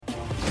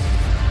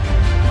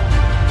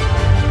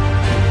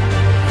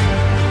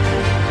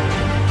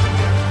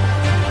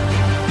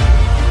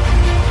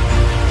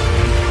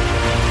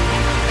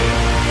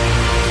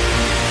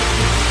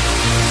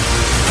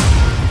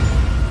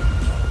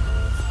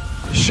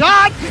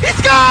shot. He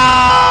scores!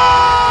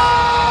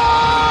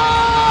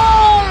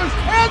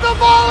 And the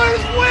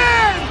Ballers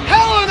win!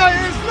 Helena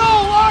is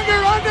no longer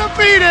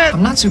undefeated!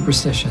 I'm not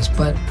superstitious,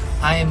 but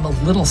I am a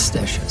little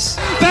stitious.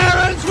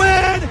 Barons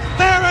win!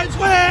 Barons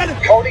win!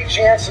 Cody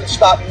Jansen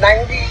stopped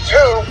 92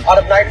 out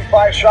of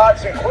 95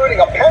 shots,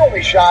 including a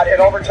penalty shot in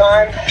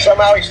overtime.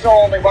 Somehow he still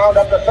only wound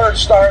up the third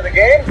star of the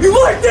game. You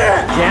like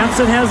that?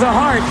 Jansen has a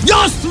heart.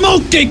 You're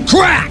smoking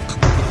crack!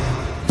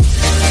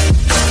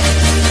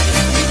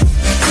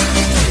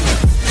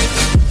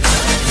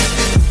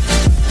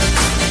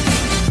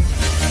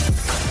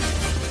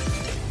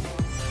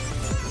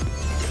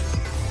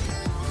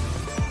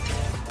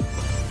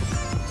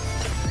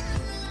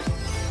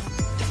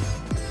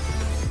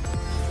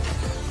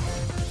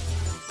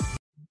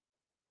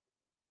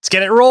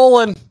 Get it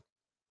rolling.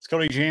 It's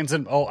Cody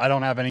Jansen. Oh, I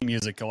don't have any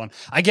music going.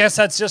 I guess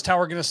that's just how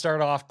we're going to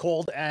start off,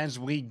 cold as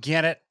we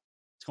get it.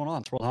 What's going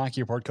on? It's World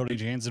Hockey Report. Cody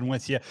Jansen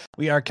with you.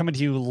 We are coming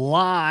to you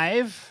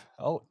live.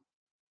 Oh,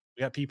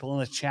 we got people in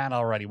the chat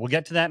already. We'll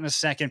get to that in a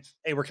second.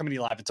 Hey, we're coming to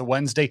you live. It's a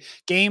Wednesday.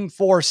 Game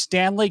 4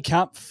 Stanley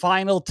Cup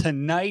final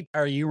tonight.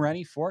 Are you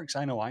ready for it? Because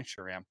I know I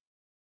sure am.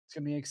 It's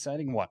going to be an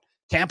exciting one.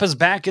 Tampa's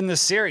back in the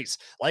series.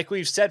 Like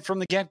we've said from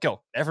the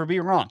get-go. Never be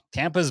wrong.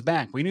 Tampa's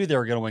back. We knew they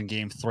were going to win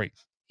Game 3.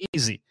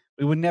 Easy.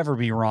 We would never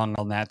be wrong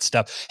on that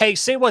stuff. Hey,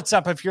 say what's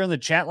up if you're in the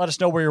chat. Let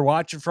us know where you're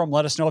watching from.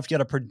 Let us know if you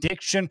got a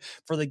prediction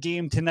for the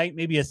game tonight.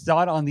 Maybe a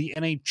thought on the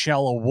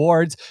NHL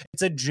awards.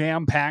 It's a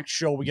jam-packed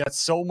show. We got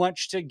so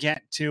much to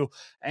get to.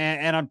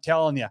 And I'm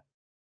telling you,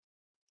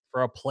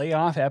 for a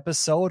playoff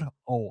episode,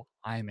 oh,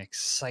 I'm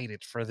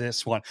excited for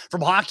this one.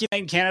 From Hockey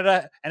Night in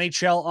Canada,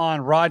 NHL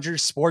on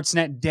Rogers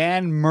Sportsnet,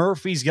 Dan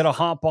Murphy's going to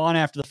hop on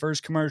after the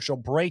first commercial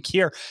break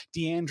here.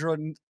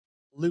 Deandra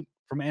Luke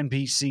from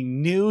NBC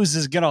News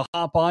is going to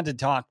hop on to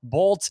talk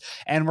Bolts,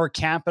 and we're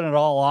capping it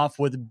all off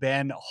with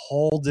Ben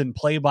Holden,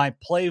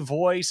 play-by-play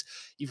voice.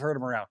 You've heard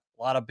him around.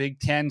 A lot of Big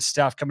Ten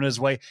stuff coming his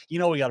way. You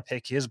know we got to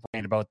pick his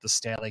brain about the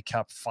Stanley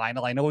Cup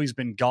final. I know he's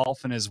been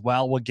golfing as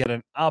well. We'll get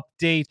an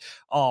update.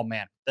 Oh,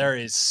 man, there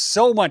is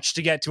so much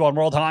to get to on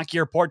World Hockey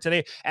Report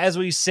today. As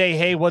we say,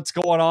 hey, what's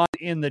going on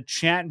in the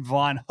chat?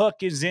 Von Hook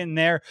is in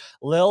there.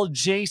 Lil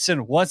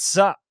Jason, what's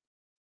up?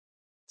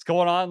 What's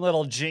going on,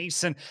 little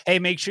Jason? Hey,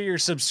 make sure you're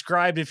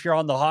subscribed if you're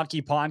on the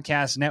Hockey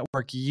Podcast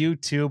Network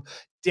YouTube.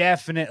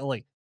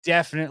 Definitely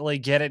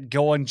get it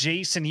going.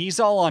 Jason, he's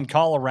all on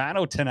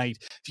Colorado tonight.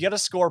 If you got a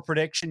score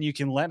prediction, you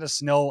can let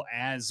us know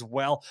as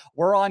well.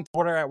 We're on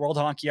Twitter at World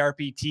Hockey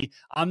RPT.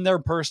 I'm there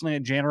personally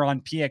at Janner on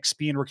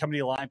PXP, and we're coming to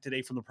you live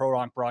today from the Pro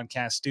Rock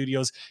Broadcast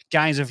Studios.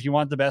 Guys, if you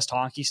want the best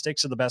hockey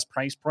sticks at the best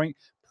price point,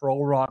 Pro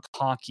Rock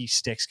Hockey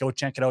Sticks. Go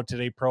check it out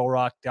today,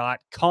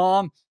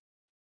 prorock.com.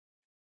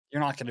 You're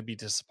not going to be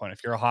disappointed.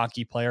 If you're a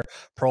hockey player,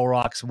 Pro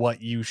Rock's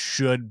what you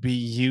should be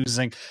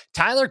using.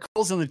 Tyler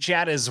Cole's in the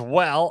chat as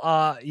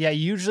well.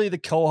 Usually the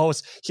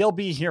co-host, he'll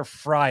be here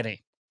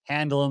Friday,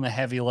 handling the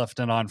heavy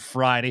lifting on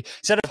Friday. He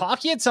said, if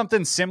hockey had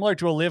something similar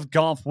to a live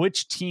golf,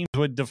 which teams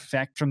would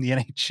defect from the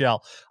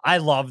NHL? I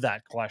love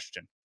that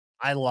question.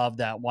 I love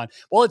that one.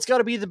 Well, it's got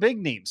to be the big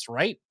names,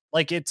 right?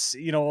 Like it's,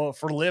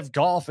 for live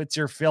golf, it's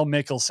your Phil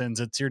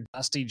Mickelsons, it's your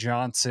Dusty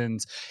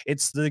Johnsons,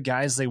 it's the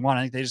guys they want.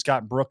 I think they just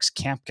got Brooks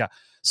Koepka.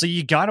 So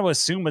you got to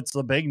assume it's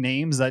the big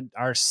names that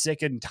are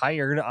sick and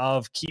tired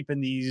of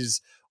keeping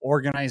these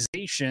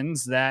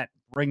organizations that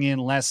bring in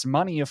less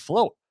money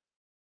afloat.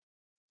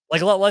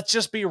 Like, let's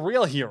just be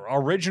real here.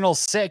 Original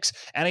Six,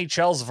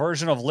 NHL's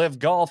version of live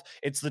golf.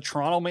 It's the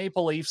Toronto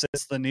Maple Leafs.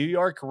 It's the New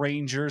York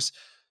Rangers.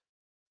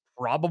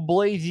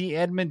 Probably the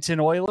Edmonton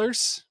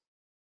Oilers.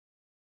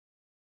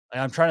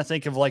 I'm trying to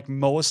think of like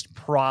most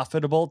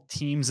profitable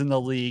teams in the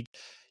league.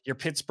 Your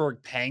Pittsburgh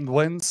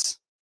Penguins.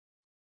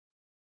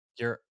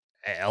 Your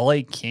LA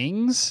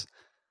Kings.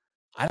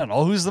 I don't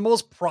know who's the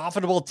most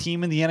profitable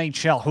team in the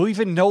NHL. Who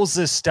even knows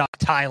this stuff,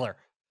 Tyler?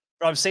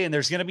 But I'm saying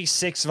there's going to be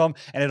 6 of them,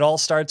 and it all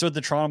starts with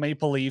the Toronto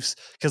Maple Leafs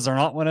because they're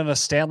not winning a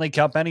Stanley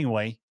Cup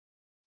anyway.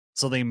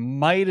 So they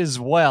might as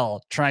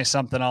well try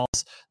something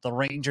else. The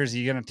Rangers,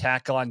 you're going to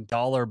tack on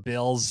dollar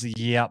bills.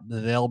 Yep,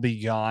 they'll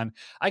be gone.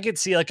 I could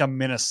see like a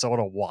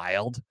Minnesota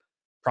Wild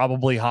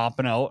probably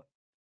hopping out.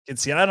 I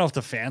don't know if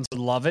the fans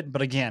would love it,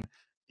 but again,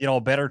 a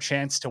better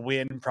chance to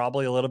win,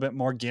 probably a little bit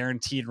more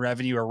guaranteed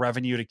revenue or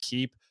revenue to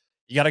keep.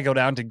 You got to go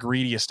down to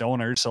greediest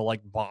owners. So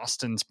like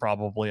Boston's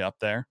probably up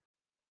there.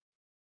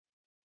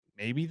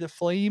 Maybe the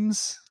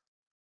Flames.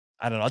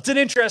 I don't know. It's an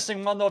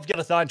interesting one, though. If you got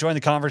a thought, join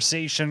the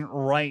conversation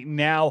right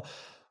now.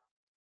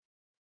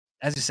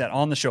 As you said,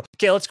 on the show.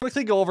 Okay, let's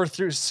quickly go over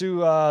through some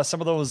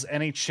of those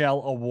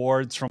NHL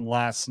awards from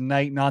last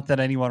night. Not that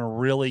anyone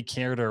really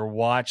cared or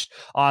watched.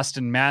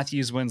 Austin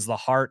Matthews wins the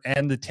Hart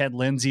and the Ted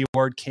Lindsay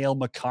Award. Cale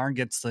Makar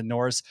gets the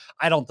Norris.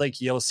 I don't think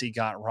Yossi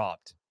got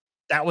robbed.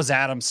 That was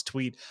Adam's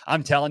tweet.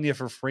 I'm telling you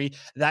for free,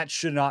 that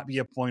should not be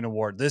a point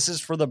award. This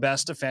is for the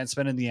best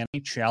defenseman in the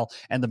NHL,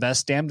 and the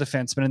best damn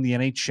defenseman in the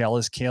NHL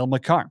is Cale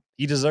Makar.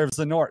 He deserves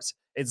the Norris.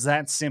 It's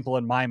that simple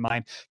in my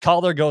mind.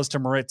 Calder goes to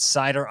Moritz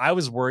Seider. I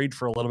was worried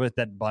for a little bit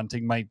that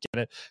Bunting might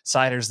get it.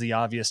 Seider's the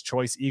obvious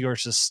choice. Igor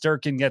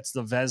Shesterkin gets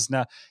the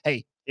Vezina.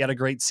 Hey, he had a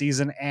great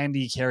season, and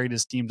he carried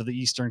his team to the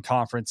Eastern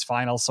Conference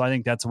Finals, so I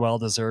think that's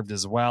well-deserved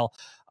as well.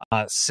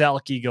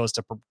 Selke goes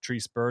to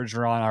Patrice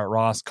Bergeron, Art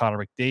Ross, Connor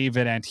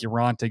McDavid, Antti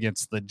Raanta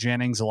against the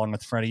Jennings, along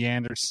with Freddie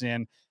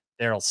Anderson,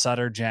 Daryl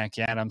Sutter, Jack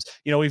Adams.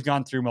 We've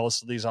gone through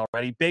most of these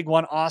already. Big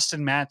one, Auston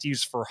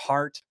Matthews for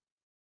Hart.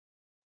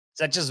 Is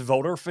that just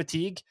voter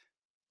fatigue?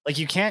 Like,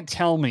 you can't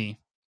tell me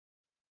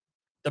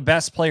the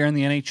best player in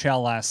the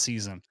NHL last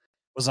season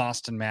was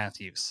Auston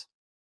Matthews.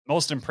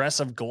 Most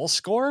impressive goal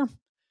scorer?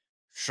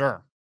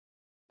 Sure.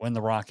 Win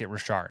the Rocket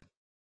Richard.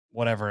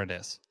 Whatever it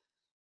is.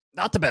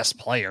 Not the best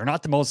player,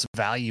 not the most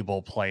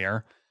valuable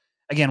player.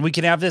 Again, we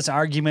could have this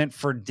argument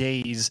for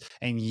days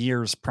and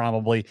years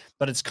probably,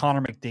 but it's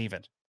Connor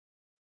McDavid.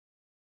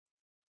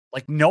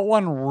 Like, no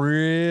one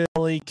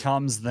really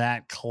comes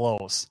that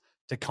close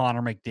to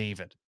Connor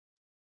McDavid.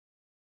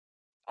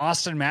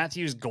 Auston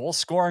Matthews, goal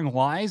scoring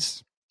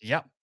wise,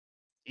 yep,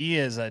 he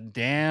is a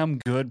damn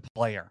good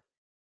player.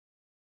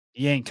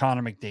 He ain't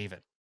Connor McDavid.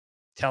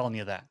 Telling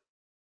you that.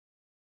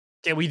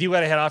 Okay, we do got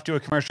to head off to a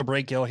commercial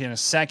break here in a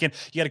second.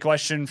 You got a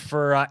question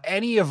for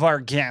any of our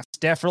guests,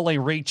 definitely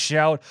reach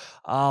out.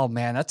 Oh,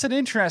 man, that's an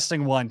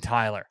interesting one,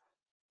 Tyler.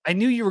 I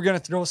knew you were going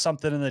to throw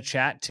something in the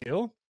chat,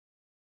 too.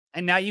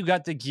 And now you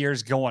got the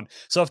gears going.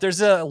 So if there's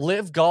a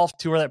live golf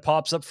tour that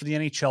pops up for the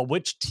NHL,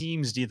 which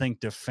teams do you think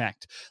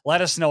defect?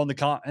 Let us know in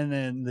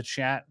the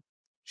chat.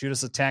 Shoot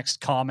us a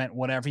text, comment,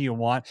 whatever you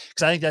want,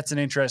 because I think that's an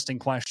interesting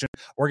question.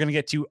 We're going to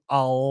get to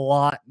a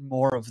lot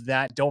more of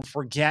that. Don't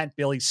forget,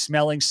 Billy's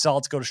Smelling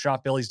Salts. Go to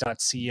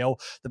shopbillies.co,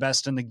 the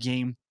best in the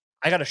game.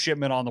 I got a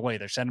shipment on the way.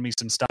 They're sending me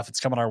some stuff. It's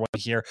coming our way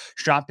here.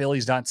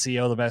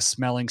 Shopbillies.co, the best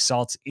smelling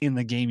salts in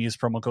the game. Use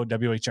promo code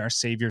WHR.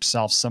 Save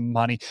yourself some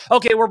money.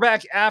 Okay, we're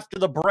back after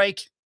the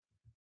break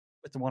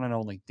with the one and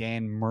only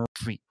Dan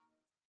Murphy.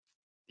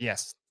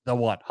 Yes, the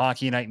one.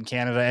 Hockey Night in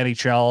Canada,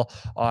 NHL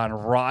on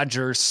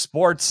Rogers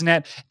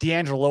Sportsnet.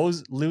 D'Angelo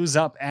Lou's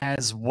up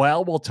as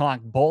well. We'll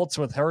talk bolts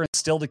with her, and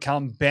still to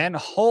come, Ben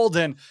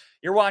Holden.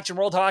 You're watching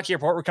World Hockey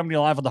Report. We're coming to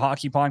you live on the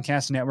Hockey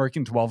Podcast Network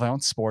in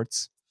 12-ounce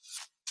sports.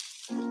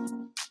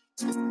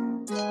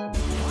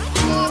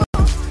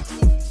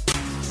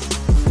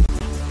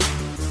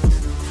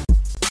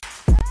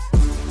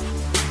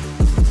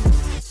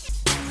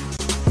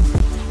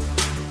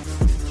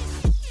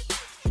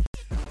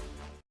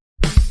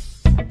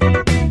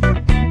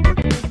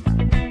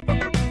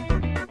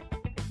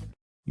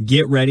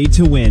 Get ready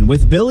to win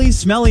with Billy's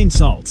Smelling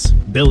Salts.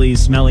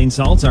 Billy's Smelling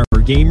Salts are for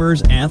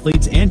gamers,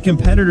 athletes, and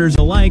competitors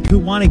alike who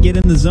want to get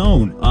in the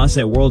zone. Us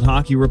at World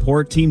Hockey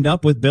Report teamed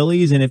up with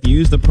Billy's, and if you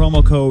use the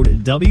promo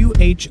code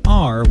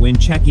WHR when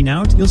checking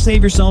out, you'll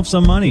save yourself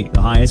some money.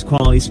 The highest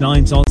quality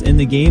smelling salts in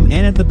the game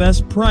and at the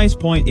best price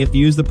point if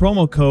you use the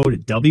promo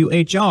code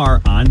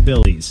WHR on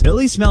Billy's.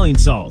 Billy's Smelling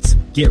Salts.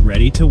 Get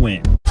ready to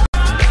win.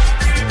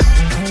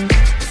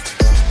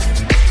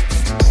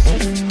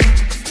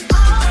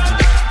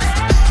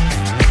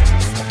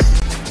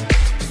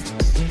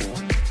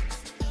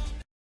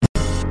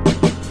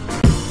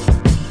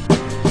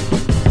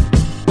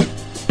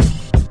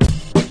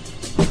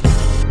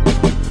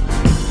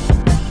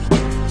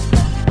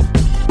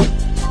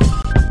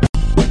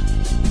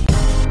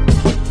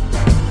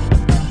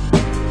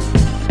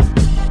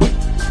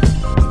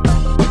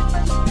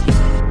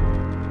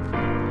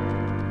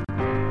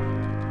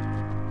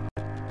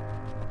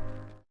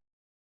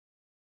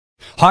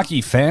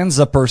 Hockey fans,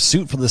 the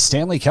pursuit for the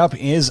Stanley Cup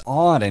is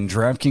on, and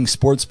DraftKings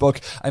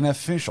Sportsbook, an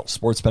official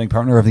sports betting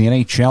partner of the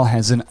NHL,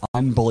 has an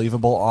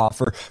unbelievable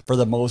offer for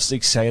the most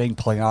exciting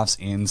playoffs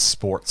in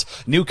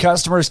sports. New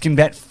customers can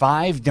bet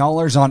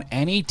 $5 on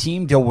any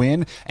team to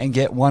win and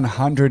get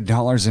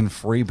 $100 in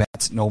free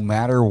bets no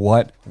matter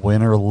what,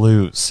 win or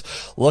lose.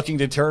 Looking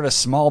to turn a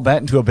small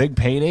bet into a big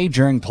payday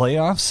during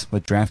playoffs?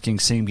 With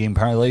DraftKings same-game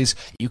parlays,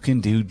 you can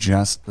do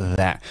just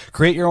that.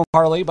 Create your own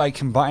parlay by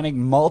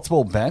combining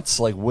multiple bets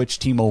like which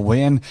team will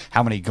win,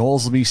 how many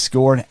goals will be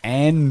scored,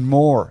 and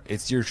more.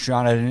 It's your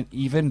shot at an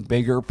even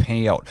bigger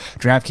payout.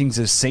 DraftKings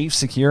is safe,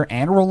 secure,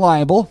 and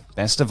reliable.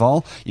 Best of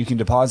all, you can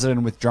deposit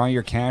and withdraw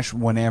your cash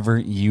whenever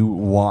you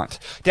want.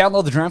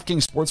 Download the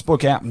DraftKings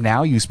Sportsbook app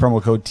now. Use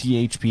promo code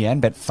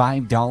THPN. Bet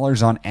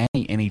 $5 on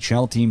any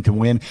NHL team to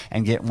win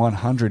and get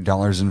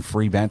 $100 in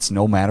free bets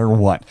no matter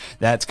what.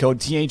 That's code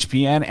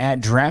THPN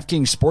at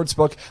DraftKings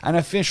Sportsbook, an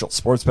official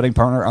sports betting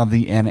partner of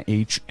the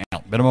NHL.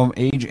 Minimum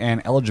age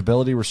and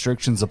eligibility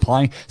restrictions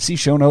apply. See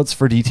show notes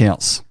for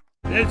details.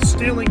 It's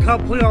Stanley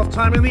Cup playoff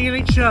time in the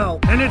NHL,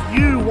 and if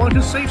you want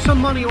to save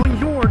some money on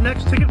your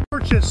next ticket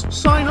purchase,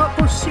 sign up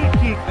for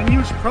SeatGeek and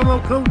use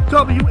promo code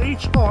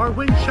WHR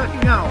when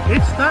checking out.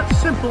 It's that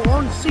simple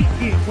on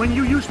SeatGeek. When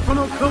you use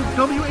promo code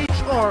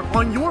WHR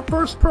on your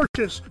first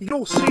purchase,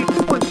 you'll save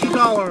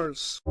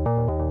 $20.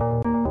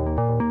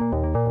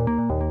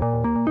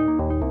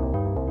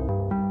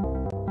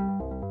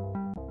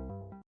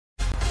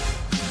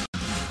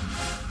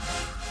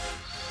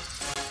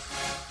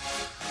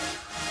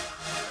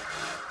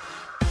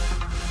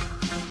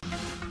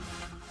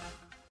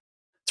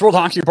 It's World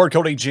Hockey Report.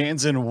 Cody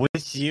Jansen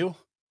with you.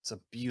 It's a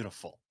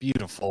beautiful,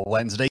 beautiful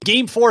Wednesday.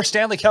 Game 4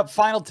 Stanley Cup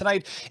final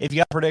tonight. If you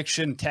got a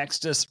prediction,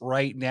 text us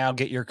right now.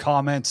 Get your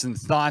comments and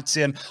thoughts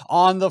in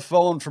on the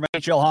phone from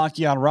NHL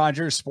Hockey on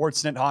Rogers,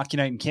 Sportsnet Hockey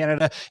Night in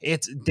Canada.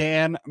 It's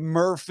Dan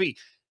Murphy.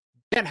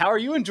 Dan, how are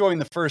you enjoying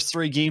the first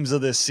 3 games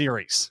of this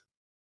series?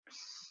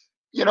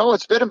 You know,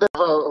 it's been a bit of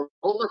a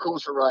roller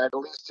coaster ride, at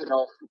least,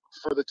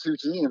 for the two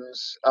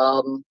teams.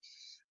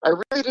 I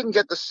really didn't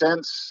get the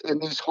sense in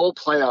these whole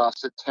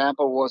playoffs that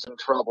Tampa was in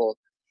trouble,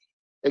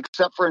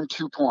 except for in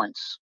 2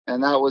 points.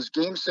 And that was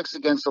Game 6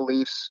 against the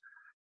Leafs,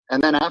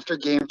 and then after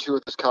Game 2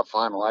 of this Cup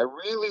final. I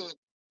really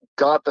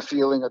got the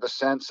feeling or the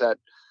sense that,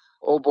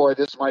 oh boy,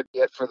 this might be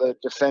it for the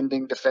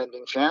defending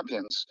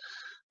champions,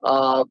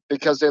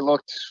 because they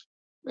looked,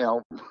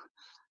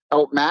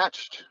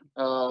 outmatched,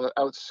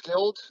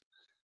 outskilled.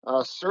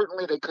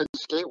 Certainly they couldn't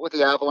skate with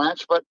the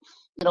Avalanche, but,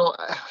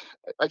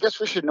 I guess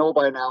we should know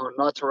by now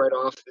not to write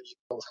off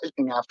the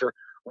Lightning after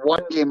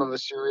 1 game of a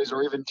series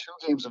or even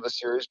 2 games of a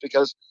series,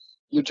 because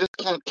you just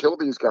can't kill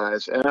these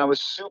guys. And I was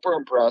super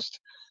impressed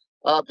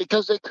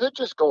because they could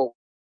just go.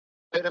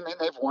 I mean,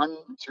 they've won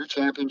 2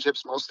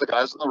 championships, most of the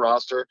guys on the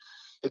roster.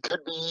 It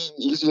could be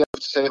easy enough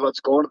to say, let's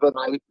go into the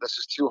night. This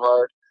is too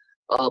hard.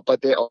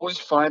 But they always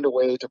find a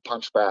way to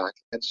punch back.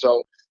 And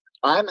so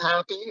I'm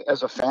happy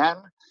as a fan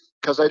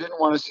because I didn't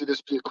want to see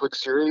this be a quick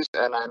series.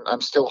 And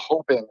I'm still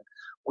hoping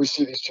we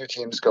see these 2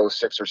 teams go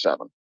 6 or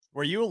 7.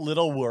 Were you a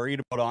little worried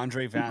about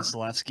Andrei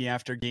Vasilevskiy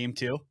after Game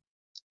 2?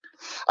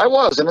 I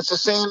was, and it's the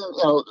same,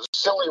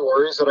 silly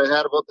worries that I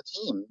had about the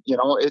team.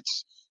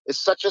 It's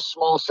such a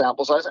small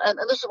sample size, and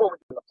this is what we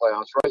do in the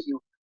playoffs, right?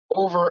 You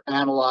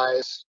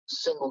overanalyze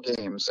single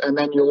games, and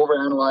then you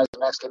overanalyze the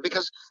next game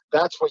because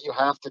that's what you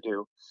have to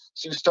do.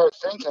 So you start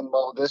thinking,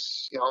 well,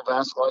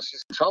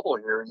 Vasilevskiy's in trouble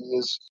here. He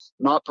is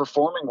not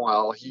performing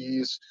well.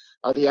 He's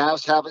the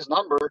Avs have his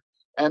number.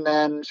 And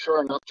then,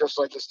 sure enough, just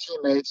like his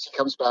teammates, he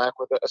comes back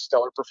with a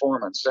stellar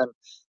performance. And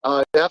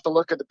you have to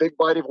look at the big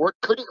body of work.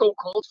 Could he go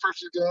cold for a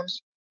few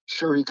games?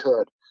 Sure, he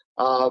could.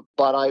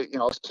 But I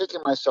was kicking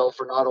myself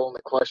for not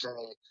only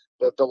questioning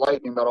the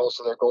Lightning, but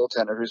also their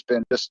goaltender, who's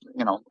been just,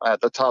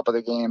 at the top of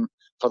the game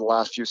for the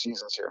last few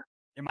seasons here.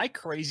 Am I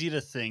crazy to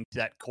think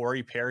that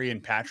Corey Perry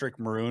and Patrick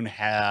Maroon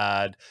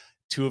had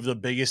 2 of the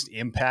biggest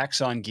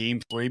impacts on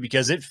Game 3,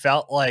 because it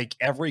felt like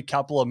every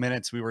couple of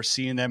minutes we were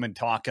seeing them and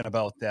talking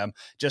about them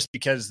just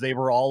because they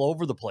were all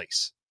over the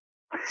place?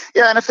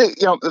 Yeah, and if they,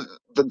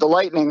 the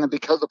Lightning,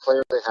 because the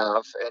players they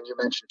have, and you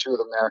mentioned 2 of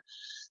them there,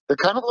 they're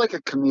kind of like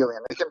a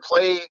chameleon. They can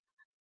play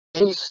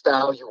any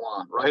style you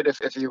want, right?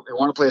 If you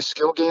want to play a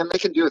skill game, they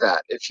can do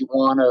that. If you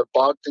want to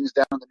bog things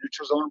down in the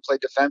neutral zone and play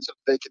defensive,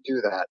 they can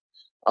do that.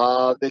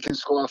 They can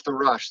score off the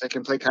rush. They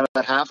can play kind of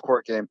that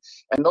half-court game.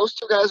 And those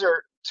 2 guys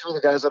are 2 of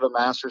the guys that are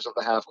masters of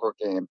the half-court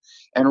game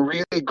and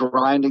really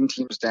grinding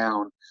teams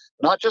down,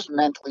 not just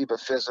mentally, but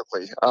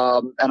physically.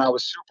 And I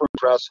was super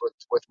impressed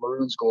with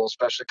Maroon's goal,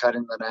 especially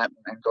cutting the net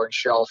and going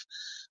shelf.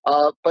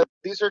 But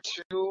these are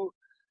 2,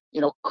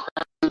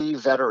 crappy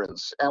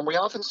veterans. And we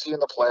often see in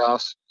the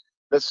playoffs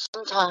that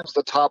sometimes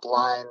the top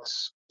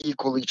lines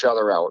equal each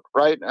other out,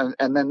 right?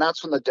 And then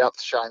that's when the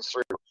depth shines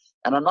through.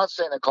 And I'm not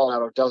saying that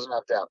Colorado doesn't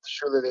have depth.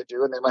 Surely they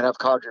do, and they might have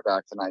Kadri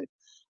back tonight.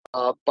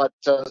 But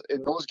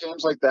in those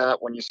games like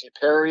that, when you see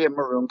Perry and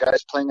Maroon,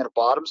 guys playing in a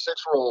bottom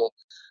 6 role,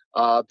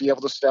 be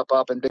able to step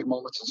up in big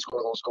moments and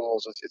score those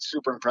goals, it's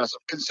super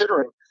impressive,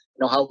 considering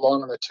how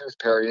long in the tooth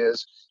Perry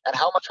is and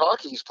how much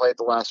hockey he's played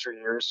the last 3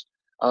 years,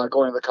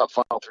 going to the Cup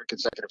final 3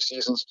 consecutive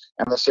seasons.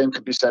 And the same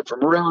could be said for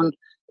Maroon,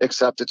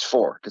 except it's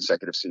 4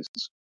 consecutive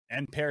seasons.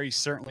 And Perry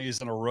certainly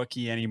isn't a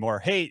rookie anymore.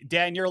 Hey,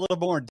 Dan, you're a little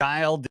more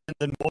dialed in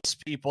than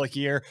most people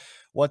here.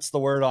 What's the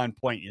word on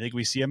point? You think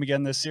we see him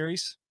again this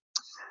series?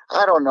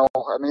 I don't know.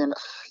 I mean,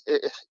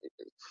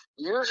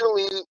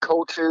 usually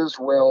coaches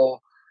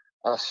will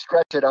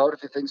stretch it out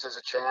if he thinks there's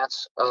a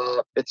chance.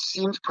 It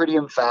seems pretty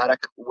emphatic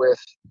with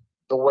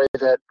the way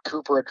that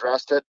Cooper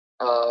addressed it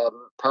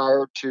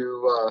prior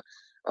to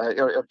in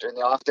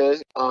the off day.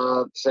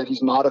 Said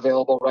he's not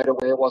available right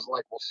away. It wasn't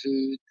like we'll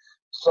see.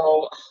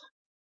 So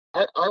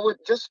I would,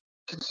 just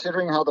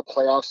considering how the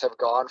playoffs have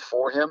gone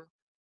for him,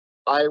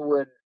 I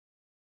would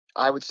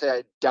say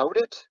I doubt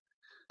it.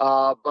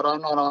 But I'm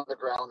not on the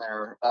ground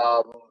there.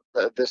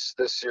 This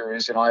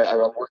series, I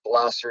worked the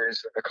last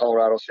series at the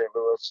Colorado St.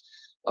 Louis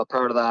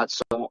prior to that.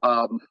 So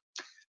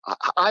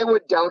I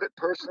would doubt it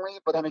personally.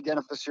 But then again,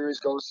 if the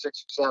series goes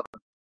 6 or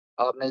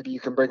 7, maybe you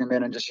can bring him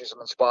in and just use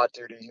him in spot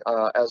duty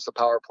as the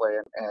power play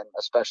and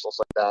a specialist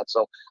like that.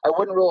 So I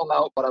wouldn't rule him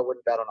out, but I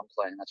wouldn't bet on him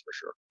playing, that's for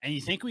sure. And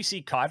you think we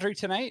see Kadri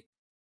tonight?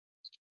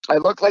 I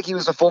looked like he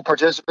was a full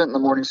participant in the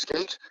morning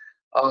skate.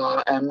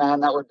 And man,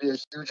 that would be a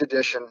huge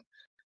addition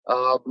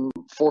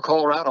for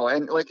Colorado.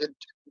 And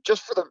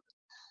just for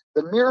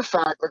the mere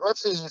fact,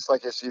 let's say he's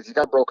if he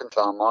got broken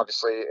thumb,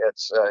 obviously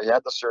it's he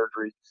had the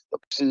surgery, the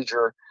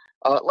procedure.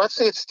 Let's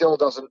say it still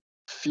doesn't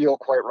feel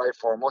quite right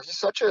for him. Well, he's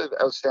such an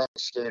outstanding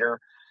skater.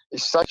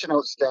 He's such an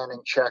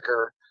outstanding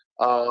checker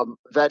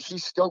that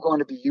he's still going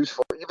to be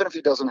useful, even if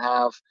he doesn't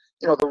have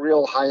the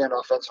real high-end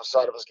offensive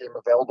side of his game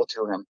available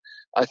to him.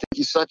 I think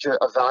he's such a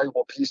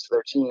valuable piece to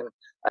their team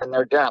and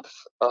their depth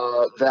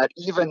that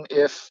even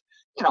if,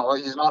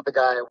 he's not the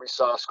guy we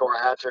saw score a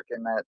hat trick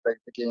in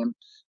the game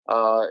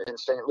in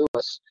St.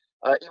 Louis,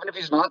 even if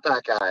he's not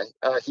that guy,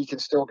 he can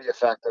still be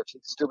effective. He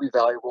can still be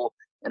valuable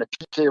in a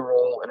PK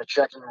role, in a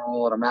checking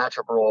role, in a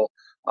matchup role,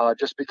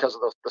 just because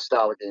of the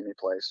style of game he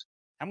plays.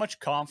 How much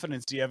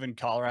confidence do you have in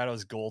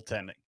Colorado's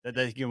goaltending that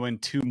they can win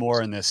 2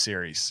 more in this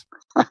series?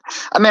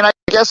 I mean, I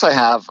guess I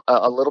have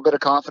a little bit of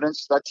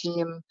confidence. That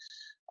team,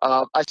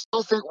 I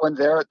still think when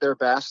they're at their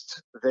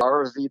best, they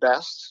are the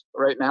best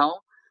right now.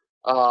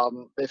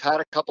 They've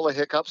had a couple of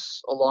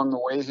hiccups along the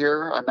way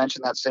here. I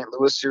mentioned that St.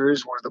 Louis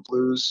series where the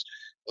Blues,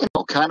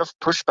 kind of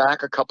pushed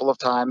back a couple of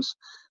times.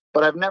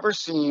 But I've never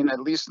seen, at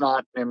least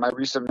not in my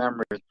recent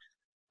memory,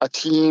 a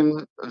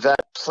team that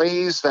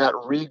plays that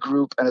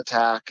regroup and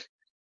attack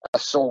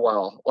so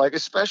well. Like,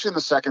 especially in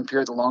the second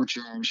period, the long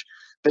change,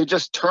 they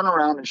just turn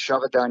around and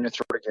shove it down your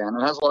throat again.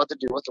 It has a lot to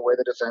do with the way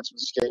the defensemen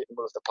skate and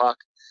move the puck.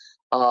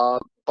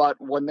 But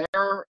when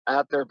they're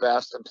at their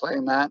best and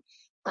playing that,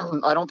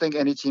 I don't think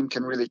any team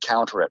can really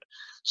counter it.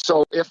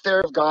 So if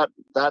they've got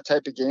that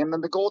type of game,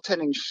 then the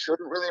goaltending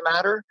shouldn't really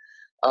matter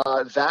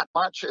that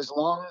much, as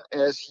long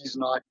as he's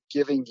not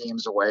giving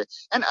games away.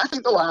 And I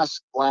think the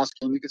last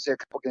game, you could say a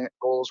couple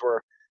goals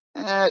were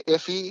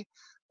iffy.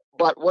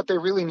 But what they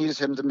really need is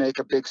him to make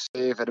a big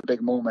save at a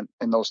big moment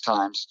in those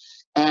times.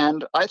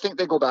 And I think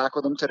they go back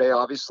with him today,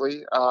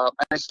 obviously. And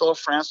they still have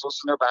Francis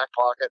in their back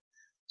pocket.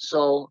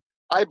 So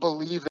I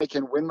believe they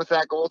can win with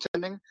that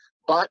goaltending.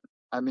 But,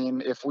 I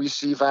mean, if we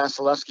see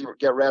Vasilevsky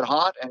get red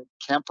hot and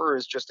Kemper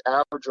is just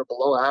average or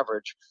below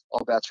average,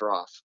 all bets are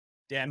off.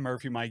 Dan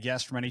Murphy, my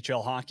guest from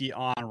NHL Hockey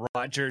on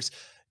Rogers.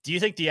 Do you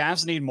think the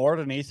Avs need more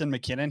than Nathan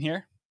MacKinnon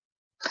here?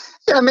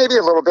 Yeah, maybe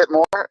a little bit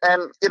more.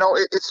 And,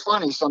 it's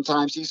funny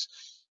sometimes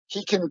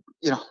he can,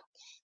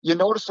 you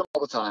notice him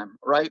all the time,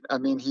 right? I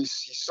mean, he's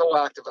so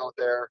active out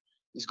there.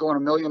 He's going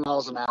 1,000,000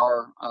 miles an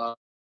hour.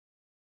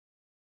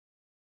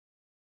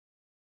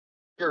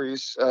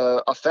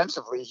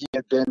 Offensively, he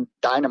had been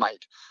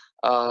dynamite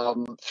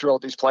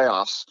throughout these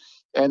playoffs.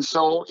 And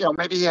so,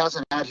 maybe he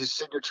hasn't had his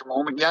signature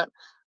moment yet,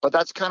 but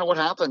that's kind of what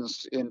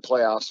happens in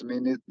playoffs. I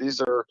mean,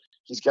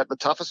 he's got the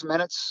toughest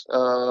minutes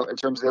in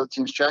terms of the other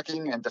team's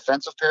checking and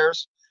defensive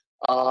pairs.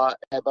 But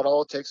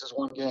all it takes is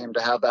one game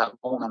to have that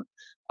moment.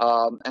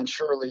 And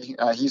surely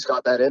he's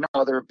got that in,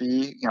 whether it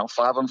be,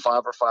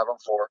 5-on-5 or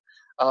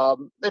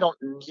 5-on-4. They don't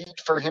need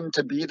for him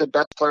to be the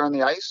best player on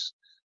the ice.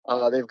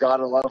 They've got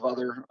a lot of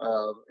other,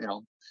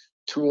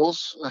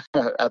 tools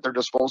at their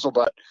disposal.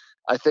 But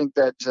I think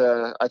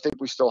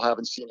we still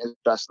haven't seen his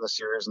best in the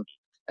series.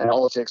 And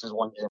all it takes is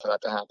one game for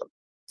that to happen.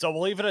 So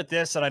we'll leave it at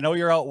this. And I know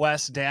you're out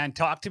west, Dan.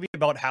 Talk to me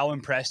about how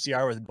impressed you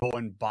are with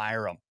Bowen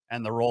Byram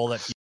and the role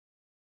that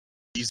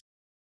he's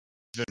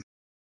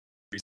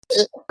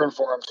been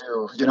for him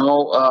too.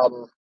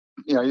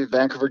 He's a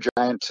Vancouver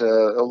Giant,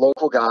 a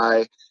local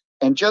guy,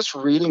 and just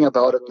reading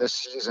about him this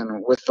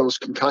season with those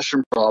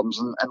concussion problems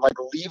and like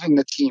leaving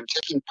the team,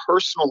 taking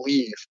personal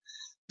leave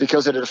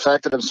because it had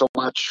affected him so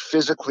much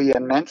physically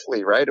and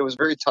mentally, right? It was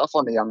very tough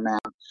on the young man.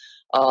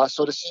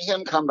 So to see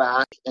him come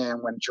back,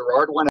 and when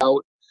Gerard went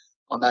out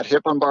on that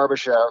hip on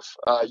Barbashev,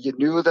 you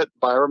knew that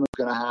Byram was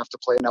going to have to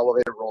play an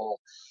elevated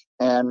role.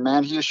 And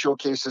man, he has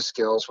showcased his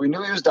skills. We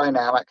knew he was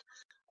dynamic.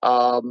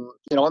 And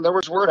there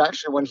was word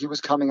actually when he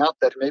was coming up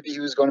that maybe he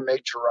was going to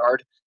make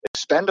Gerard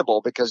expendable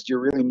because you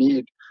really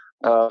need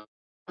a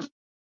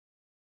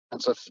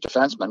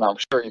defenseman. Now, I'm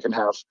sure you can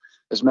have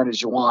as many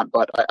as you want,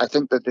 but I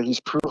think that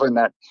he's proven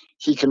that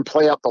he can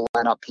play up the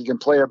lineup. He can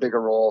play a bigger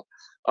role.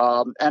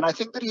 And I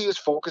think that he is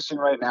focusing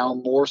right now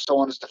more so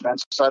on his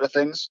defensive side of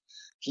things.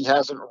 He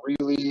hasn't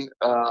really,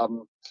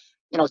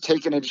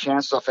 taken any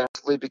chances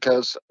offensively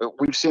because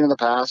we've seen in the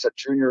past at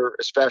junior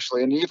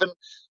especially, and even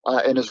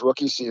in his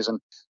rookie season,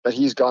 that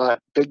he's got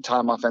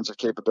big-time offensive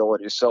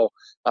capabilities. So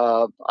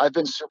I've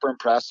been super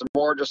impressed and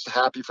more just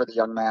happy for the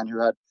young man who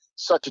had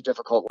such a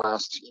difficult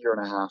last year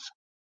and a half.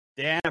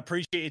 Dan,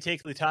 appreciate you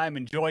taking the time.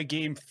 Enjoy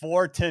Game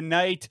 4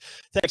 tonight.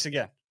 Thanks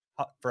again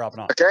for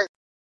hopping on. Okay.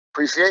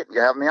 Appreciate you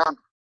having me on.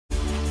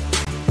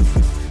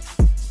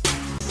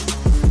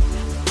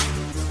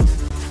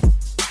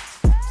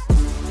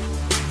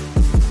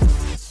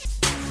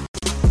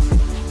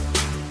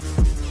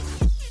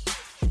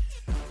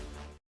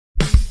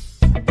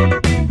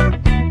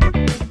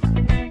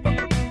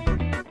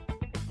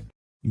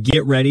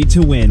 Get ready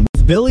to win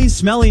with Billy's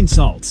Smelling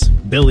Salts.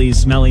 Billy's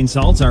Smelling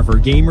Salts are for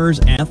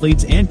gamers,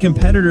 athletes, and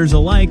competitors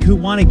alike who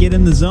want to get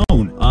in the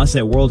zone. Us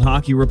at World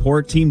Hockey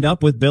Report teamed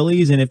up with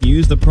Billy's, and if you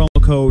use the promo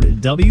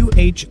code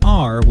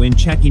WHR when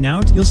checking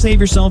out, you'll save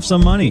yourself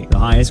some money. The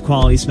highest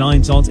quality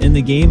smelling salts in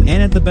the game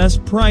and at the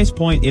best price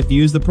point if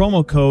you use the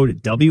promo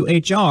code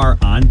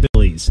WHR on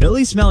Billy's.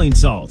 Billy's Smelling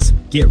Salts.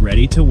 Get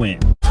ready to win.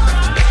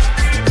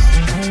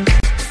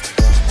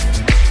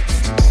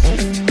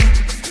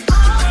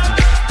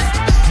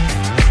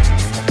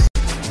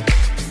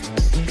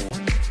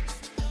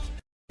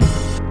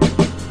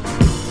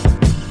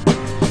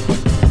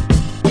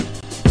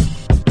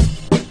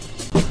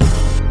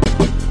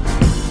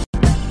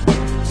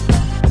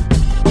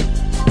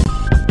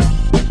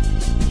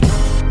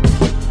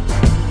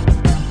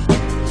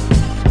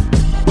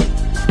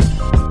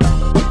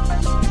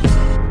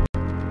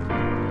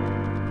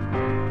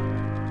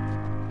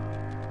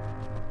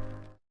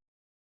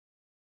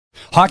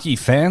 Hockey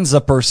fans, the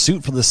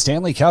pursuit for the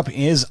Stanley Cup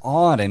is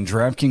on, and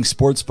DraftKings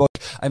Sportsbook,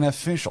 an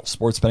official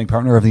sports betting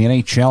partner of the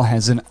NHL,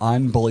 has an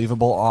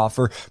unbelievable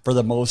offer for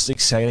the most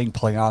exciting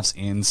playoffs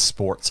in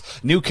sports.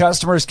 New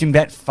customers can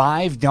bet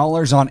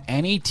 $5 on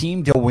any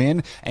team to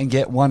win and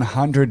get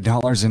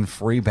 $100 in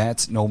free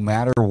bets no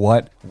matter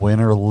what, win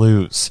or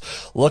lose.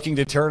 Looking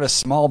to turn a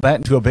small bet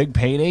into a big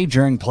payday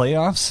during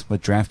playoffs?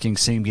 With DraftKings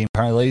same-game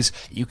parlays,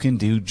 you can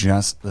do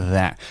just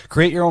that.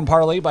 Create your own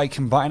parlay by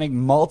combining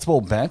multiple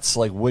bets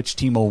like which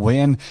team will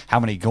win, how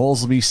many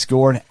goals will be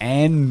scored,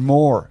 and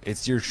more.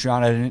 It's your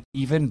shot at an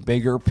even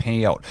bigger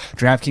payout.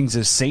 DraftKings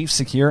is safe,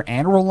 secure,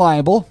 and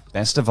reliable.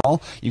 Best of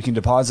all, you can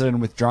deposit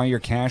and withdraw your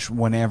cash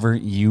whenever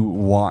you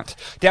want.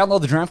 Download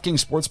the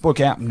DraftKings Sportsbook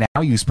app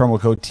now. Use promo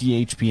code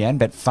THPN.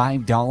 Bet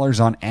 $5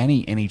 on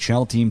any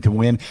NHL team to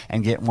win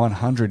and get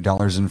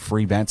 $100 in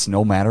free bets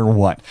no matter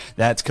what.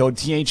 That's code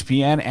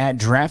THPN at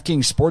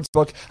DraftKings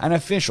Sportsbook, an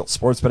official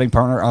sports betting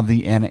partner of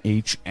the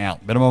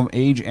NHL. Minimum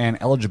age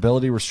and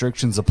eligibility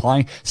restrictions apply.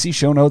 See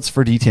show notes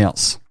for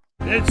details.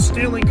 It's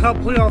Stanley Cup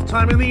playoff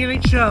time in the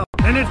NHL.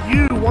 And if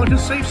you want to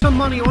save some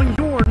money on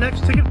your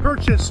next ticket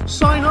purchase,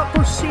 sign up for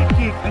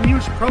SeatGeek and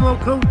use promo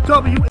code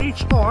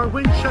WHR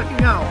when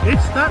checking out.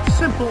 It's that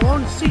simple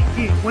on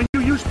SeatGeek. When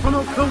you use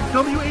promo code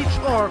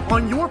WHR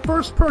on your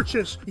first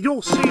purchase,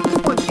 you'll save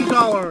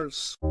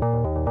 $20.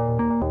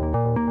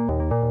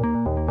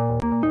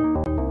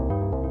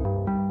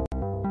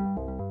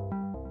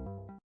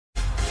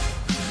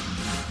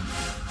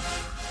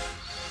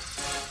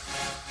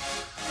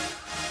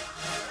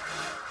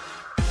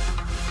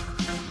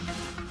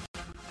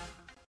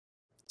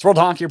 It's World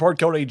Hockey Report.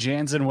 Cody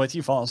Jansen with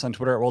you. Follow us on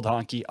Twitter at World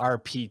Hockey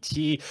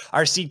RPT.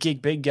 Our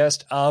SeatGeek big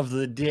guest of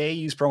the day.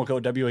 Use promo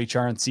code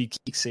WHR on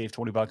SeatGeek. Save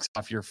 $20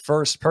 off your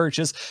first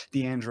purchase.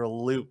 Deandra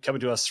Luke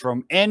coming to us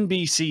from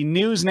NBC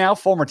News now,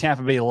 former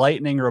Tampa Bay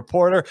Lightning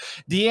reporter.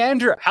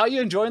 Deandra, how are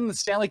you enjoying the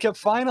Stanley Cup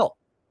final?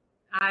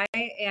 I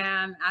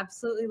am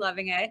absolutely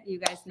loving it. You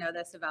guys know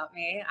this about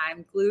me.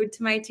 I'm glued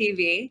to my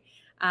TV.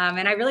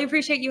 And I really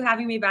appreciate you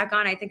having me back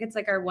on. I think it's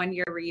like our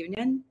 1-year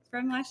reunion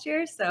from last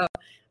year. So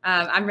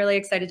I'm really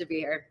excited to be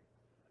here.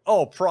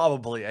 Oh,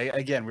 probably.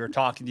 Again, we were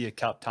talking to you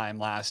Cup time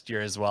last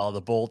year as well. The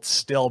Bolts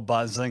still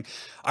buzzing.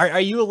 Are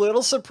you a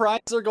little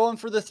surprised they're going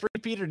for the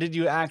three-peat, or did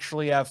you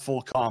actually have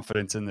full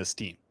confidence in this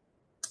team?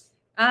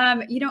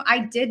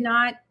 I did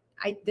not.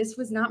 This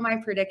was not my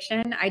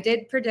prediction. I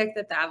did predict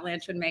that the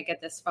Avalanche would make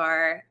it this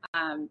far.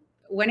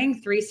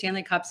 Winning 3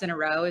 Stanley Cups in a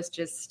row is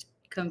just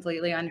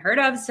completely unheard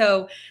of.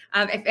 So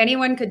if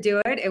anyone could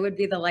do it, it would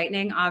be the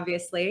Lightning,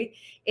 obviously.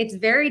 It's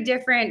very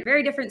different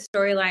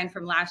storyline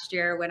from last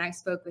year when I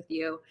spoke with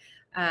you.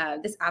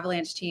 This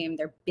Avalanche team,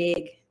 they're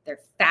big, they're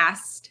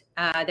fast,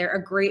 they're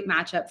a great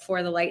matchup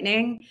for the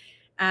Lightning.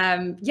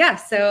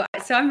 So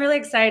I'm really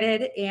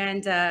excited,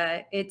 and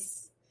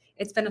it's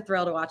been a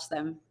thrill to watch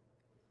them.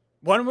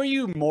 When were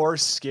you more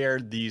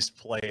scared these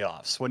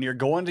playoffs? When you're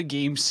going to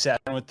Game 7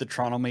 with the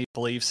Toronto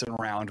Maple Leafs in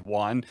round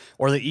 1,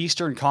 or the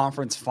Eastern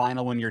Conference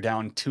Final when you're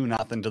down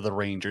 2-0 to the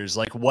Rangers?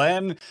 Like,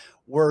 when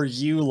were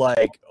you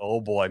like, oh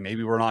boy,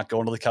 maybe we're not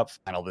going to the Cup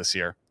final this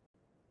year?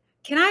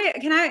 Can I,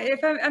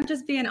 if I'm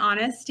just being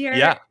honest here?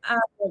 Yeah.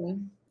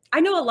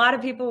 I know a lot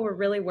of people were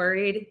really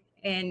worried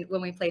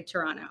when we played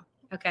Toronto.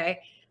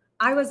 Okay.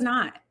 I was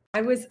not.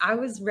 I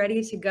was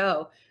ready to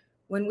go.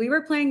 When we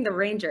were playing the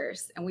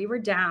Rangers and we were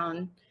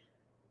down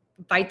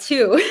by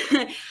 2,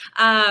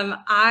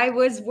 I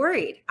was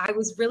worried. I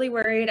was really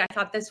worried. I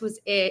thought this was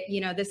it.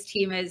 This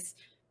team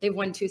they've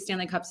won 2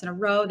 Stanley Cups in a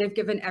row. They've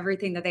given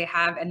everything that they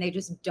have, and they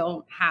just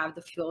don't have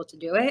the fuel to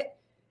do it.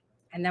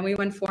 And then we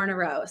won 4 in a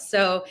row.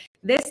 So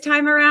this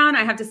time around,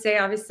 I have to say,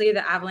 obviously,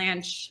 the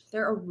Avalanche,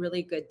 they're a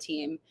really good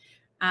team.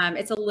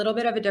 It's a little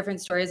bit of a different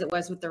story as it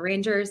was with the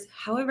Rangers.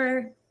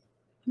 However,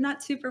 I'm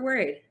not super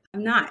worried.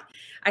 I'm not.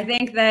 I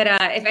think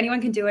that if anyone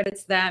can do it,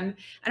 it's them.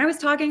 And I was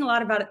talking a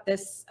lot about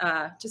this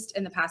just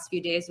in the past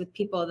few days with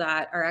people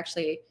that are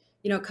actually,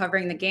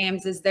 covering the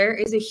games. There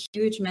is a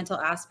huge mental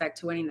aspect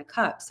to winning the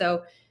Cup.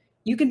 So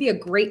you can be a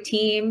great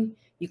team.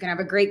 You can have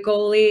a great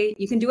goalie.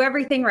 You can do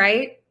everything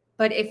right.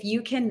 But if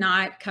you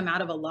cannot come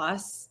out of a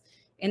loss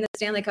in the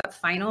Stanley Cup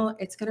final,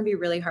 it's going to be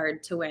really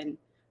hard to win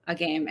a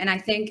game. And I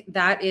think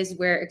that is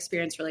where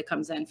experience really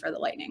comes in for the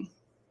Lightning.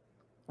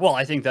 Well,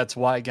 I think that's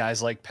why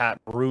guys like Pat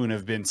Maroon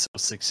have been so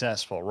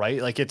successful,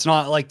 right? Like, it's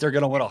not like they're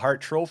going to win a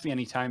Hart Trophy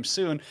anytime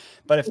soon,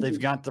 but if they've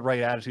got the right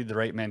attitude, the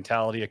right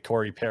mentality, of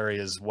Corey Perry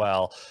as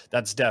well,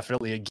 that's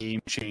definitely a game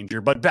changer.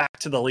 But back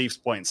to the Leafs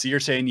point. So you're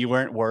saying you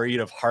weren't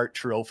worried of Hart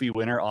Trophy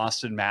winner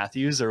Austin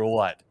Matthews, or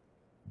what?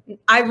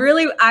 I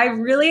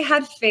really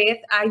had faith.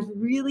 I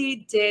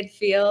really did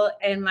feel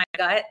in my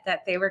gut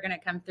that they were going to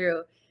come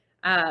through.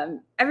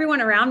 Everyone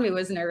around me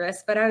was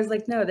nervous, but I was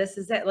like, no, this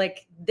is it.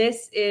 Like,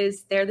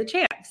 they're the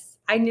champs.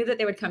 I knew that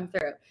they would come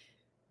through.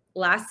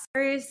 Last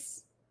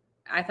series,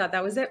 I thought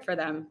that was it for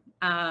them.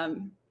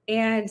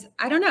 And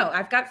I don't know.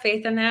 I've got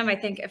faith in them. I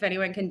think if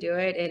anyone can do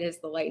it, it is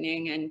the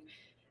Lightning.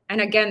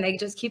 And again, they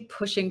just keep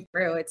pushing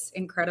through. It's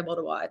incredible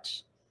to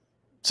watch.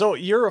 So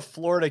you're a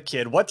Florida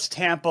kid. What's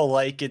Tampa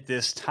like at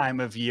this time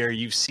of year?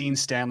 You've seen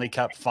Stanley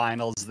Cup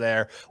finals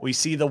there. We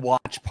see the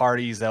watch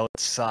parties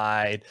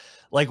outside.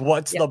 Like,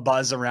 what's the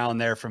buzz around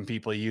there from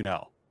people you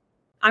know?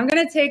 I'm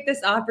going to take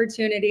this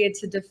opportunity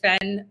to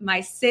defend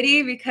my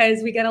city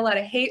because we get a lot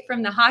of hate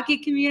from the hockey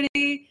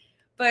community,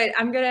 but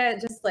I'm going to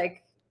just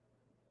like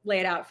lay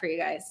it out for you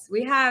guys.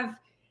 We have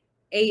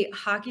a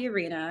hockey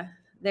arena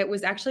that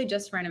was actually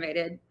just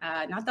renovated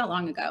not that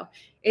long ago.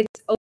 It's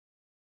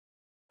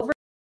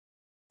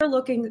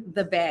overlooking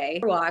the bay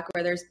walk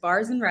where there's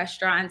bars and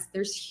restaurants.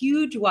 There's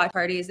huge watch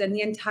parties, and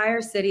the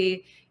entire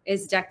city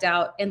is decked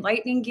out in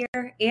Lightning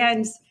gear.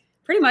 And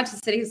pretty much the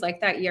city's like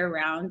that year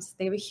round.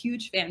 They have a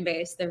huge fan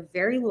base. They're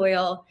very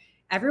loyal.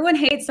 Everyone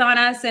hates on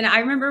us. And I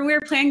remember when we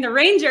were playing the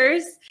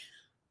Rangers,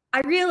 I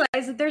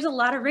realized that there's a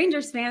lot of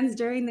Rangers fans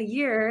during the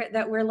year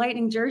that wear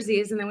Lightning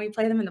jerseys, and then we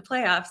play them in the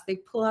playoffs. They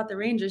pull out the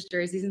Rangers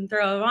jerseys and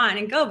throw them on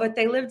and go, but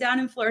they live down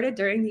in Florida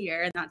during the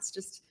year, and that's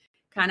just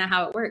kind of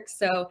how it works.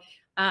 So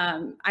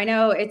I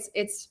know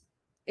it's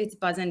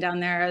buzzing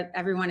down there.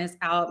 Everyone is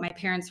out. My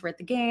parents were at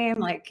the game.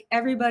 Like,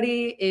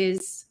 everybody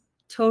is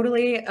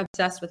totally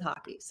obsessed with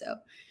hockey. So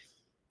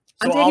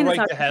I'll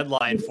write the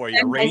headline for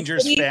you.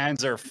 Rangers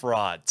fans are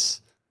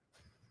frauds.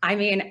 I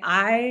mean,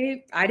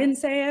 I didn't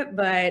say it,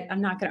 but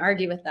I'm not going to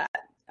argue with that.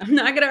 I'm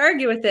not going to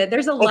argue with it.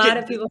 There's a lot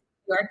of people in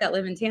New York that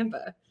live in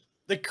Tampa.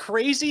 The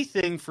crazy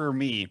thing for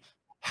me,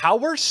 how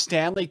are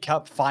Stanley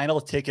Cup final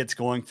tickets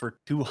going for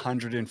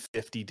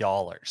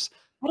 $250?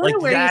 I don't know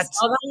where you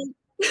saw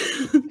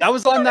that. That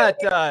was on that.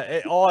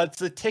 It's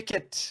the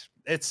ticket.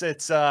 It's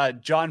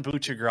John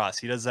Buchagras.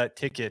 He does that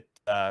ticket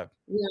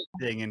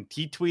thing, and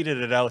he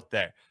tweeted it out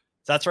there.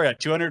 So that's right,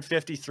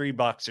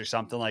 $253 or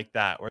something like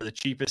that, were the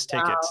cheapest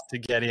tickets to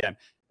get in.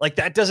 Like,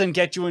 that doesn't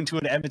get you into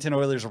an Edmonton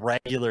Oilers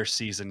regular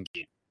season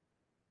game.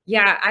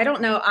 Yeah, I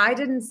don't know. I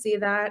didn't see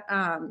that,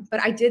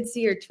 but I did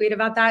see your tweet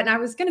about that, and I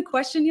was going to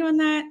question you on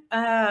that.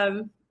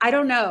 I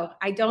don't know.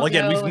 I don't know.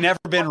 Again, we've never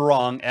been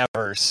wrong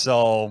ever,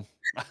 so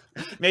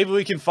maybe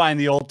we can find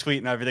the old tweet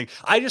and everything.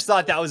 I just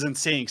thought that was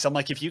insane. So I'm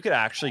like, if you could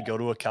actually go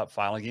to a Cup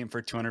final game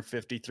for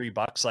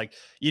 $253, like,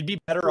 you'd be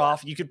better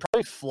off. You could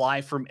probably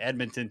fly from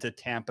Edmonton to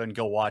Tampa and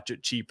go watch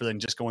it cheaper than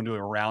just going to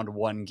a round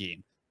one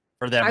game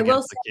for them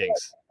against the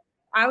Kings.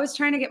 I was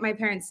trying to get my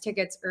parents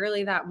tickets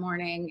early that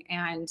morning,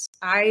 and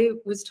I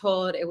was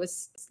told it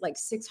was like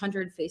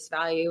 600 face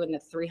value in the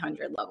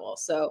 300 level.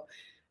 So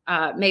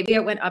maybe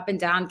it went up and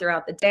down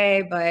throughout the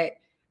day, but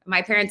my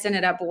parents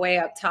ended up way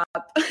up top,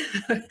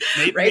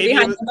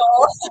 behind the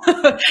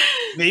goal.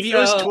 Maybe it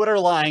was Twitter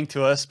lying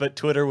to us, but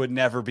Twitter would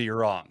never be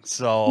wrong.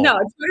 So no,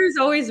 Twitter's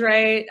always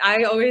right.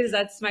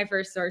 That's my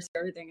first source for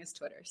everything is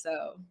Twitter.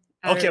 So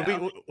okay,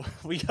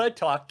 we gotta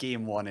talk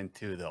game 1 and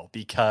 2 though,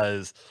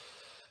 because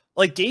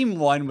like game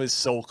 1 was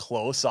so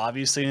close,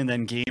 obviously, and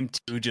then game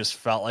 2 just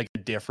felt like a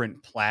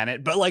different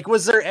planet. But like,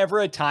 was there ever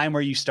a time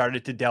where you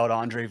started to doubt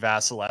Andrei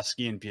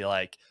Vasilevskiy and be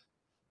like,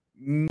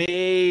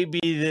 maybe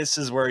this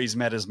is where he's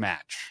met his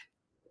match?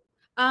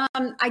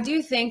 I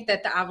do think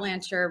that the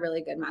Avalanche are a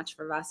really good match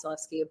for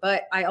Vasilevskiy,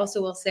 but I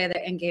also will say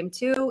that in game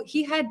 2,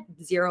 he had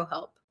zero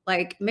help.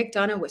 Like,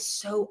 McDonough was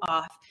so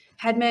off.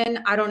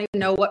 Hedman, I don't even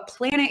know what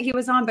planet he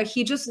was on, but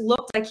he just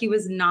looked like he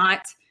was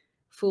not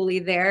fully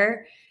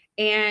there.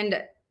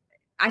 And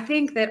I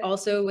think that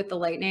also with the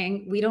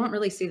Lightning, we don't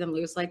really see them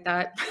lose like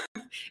that.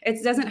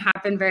 It doesn't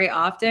happen very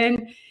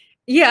often.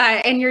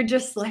 Yeah, and you're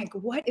just like,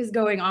 what is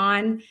going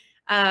on?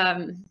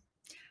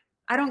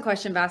 I don't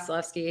question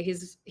Vasilevskiy.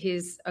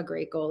 He's a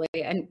great goalie,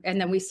 and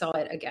then we saw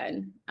it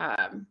again.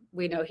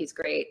 We know he's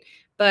great,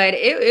 but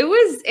it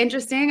was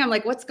interesting. I'm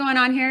like, what's going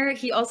on here?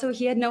 He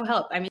had no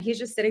help. I mean, he's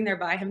just sitting there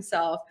by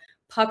himself,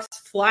 pucks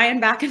flying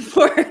back and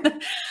forth.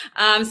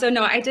 So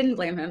no, I didn't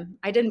blame him.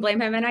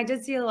 And I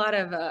did see a lot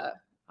of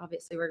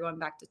obviously we're going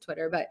back to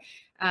Twitter, but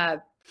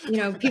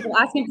people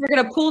asking if we're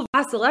going to pull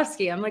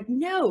Vasilevskiy. I'm like,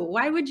 no,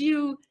 why would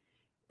you?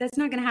 That's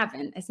not going to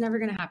happen. It's never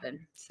going to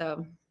happen.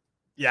 So.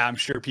 Yeah, I'm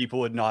sure people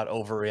would not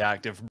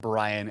overreact if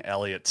Brian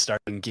Elliott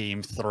starting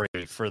game 3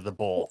 for the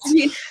Bolts.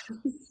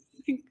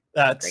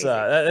 That's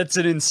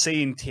an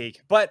insane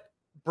take. But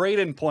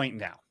Brayden Point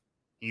now,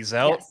 he's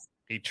out. Yes.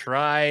 He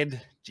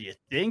tried. Do you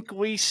think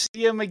we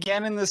see him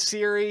again in the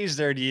series,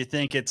 or do you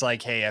think it's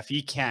like, hey, if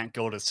he can't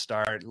go to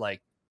start,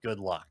 like, good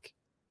luck?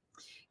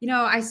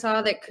 I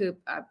saw that Coop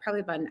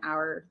probably about an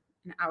hour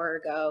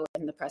ago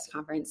in the press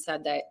conference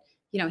said that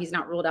he's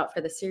not ruled out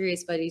for the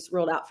series, but he's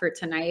ruled out for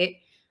tonight.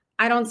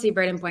 I don't see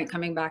Brayden Point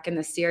coming back in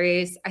the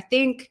series. I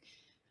think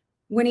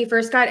when he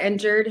first got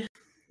injured,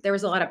 there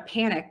was a lot of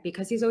panic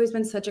because he's always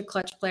been such a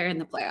clutch player in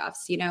the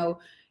playoffs.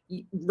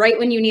 Right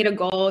when you need a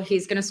goal,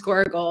 he's going to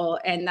score a goal.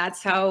 And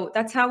that's how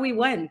we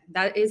win.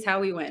 That is how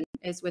we win,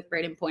 is with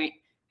Brayden Point.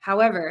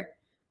 However,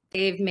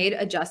 they've made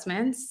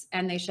adjustments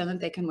and they show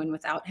that they can win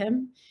without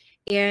him.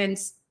 And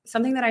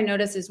something that I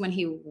noticed is when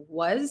he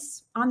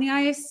was on the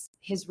ice,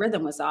 his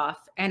rhythm was off.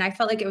 And I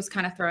felt like it was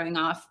kind of throwing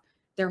off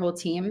their whole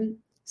team.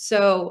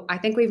 So I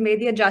think we've made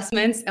the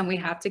adjustments and we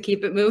have to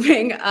keep it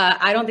moving.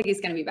 I don't think he's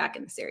going to be back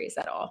in the series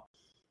at all.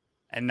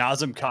 And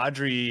Nazem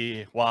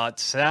Kadri, while it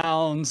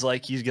sounds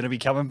like he's going to be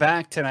coming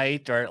back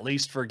tonight, or at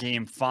least for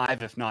game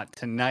 5, if not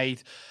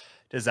tonight,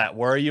 does that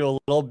worry you a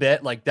little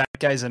bit? Like, that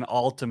guy's an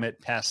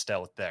ultimate pest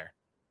out there.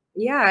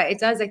 Yeah, it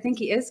does. I think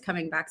he is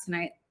coming back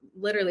tonight.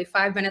 Literally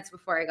 5 minutes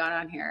before I got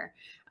on here,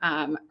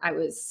 I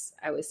was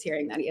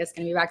hearing that he is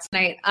going to be back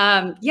tonight.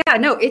 Yeah,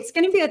 no, it's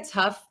going to be a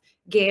tough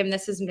game.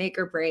 This is make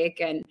or break.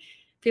 And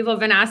people have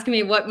been asking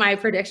me what my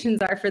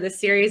predictions are for this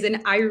series,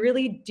 and I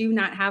really do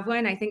not have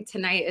one. I think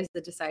tonight is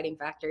the deciding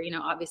factor. You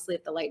know, obviously,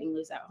 if the Lightning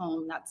lose at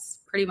home, that's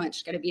pretty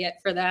much going to be it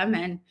for them.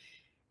 And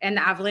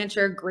the Avalanche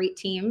are a great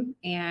team,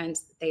 and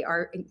they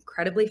are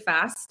incredibly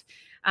fast.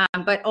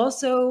 But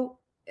also,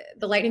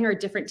 the Lightning are a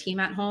different team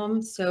at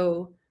home.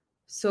 So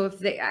if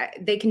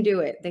they can do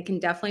it, they can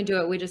definitely do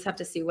it. We just have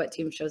to see what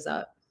team shows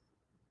up.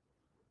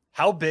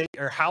 How big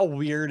or how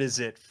weird is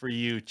it for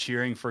you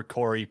cheering for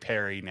Corey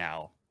Perry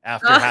now,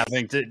 after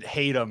having to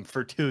hate him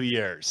for 2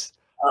 years?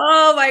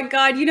 Oh my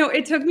God. You know,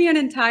 it took me an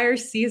entire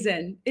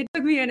season. It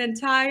took me an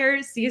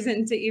entire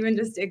season to even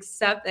just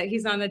accept that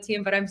he's on the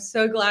team, but I'm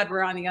so glad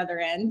we're on the other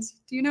end.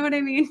 Do you know what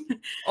I mean?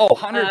 Oh,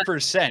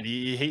 100%.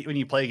 You hate when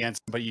you play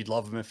against him, but you'd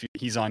love him if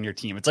he's on your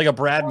team. It's like a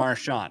Brad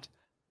Marchand.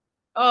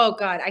 Oh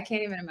God, I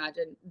can't even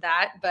imagine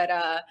that.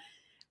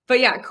 But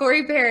yeah,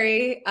 Corey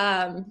Perry,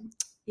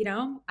 you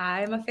know,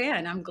 I'm a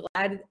fan. I'm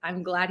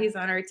glad he's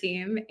on our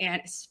team,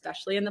 and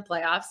especially in the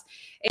playoffs.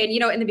 And, you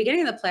know, in the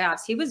beginning of the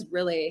playoffs, he was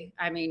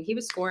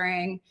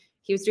scoring,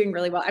 he was doing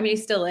really well. I mean, he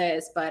still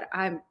is, but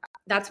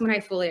that's when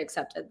I fully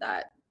accepted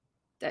that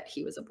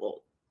he was a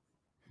Bolt.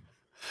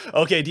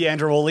 Okay,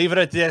 Deandra, we'll leave it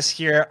at this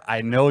here.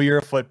 I know you're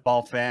a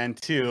football fan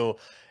too.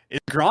 Is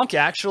Gronk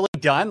actually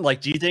done?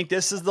 Like, do you think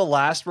this is the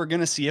last we're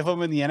going to see of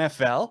him in the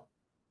NFL?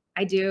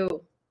 I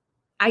do.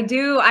 I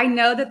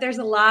know that there's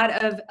a lot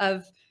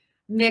of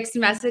mixed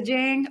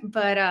messaging,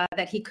 but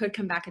that he could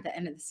come back at the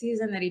end of the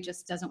season, that he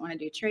just doesn't want to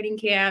do training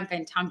camp,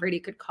 and Tom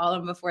Brady could call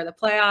him before the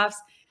playoffs.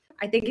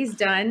 I think he's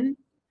done,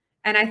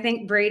 and I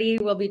think Brady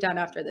will be done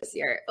after this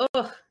year.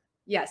 Oh,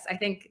 yes, I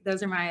think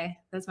that's my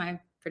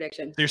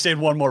prediction. So you're saying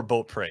one more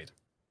boat parade?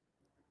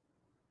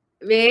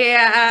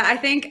 Yeah,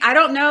 I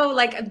don't know.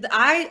 Like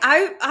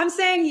I'm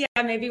saying,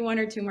 yeah, maybe 1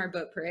 or 2 more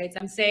boat parades.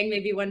 I'm saying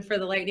maybe one for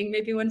the Lightning,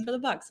 maybe one for the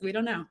Bucks. We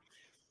don't know.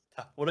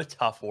 What a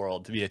tough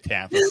world to be a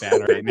Tampa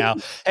fan right now.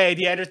 Hey,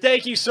 Deandra,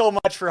 thank you so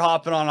much for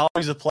hopping on.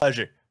 Always a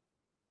pleasure.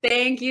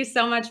 Thank you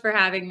so much for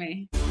having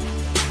me.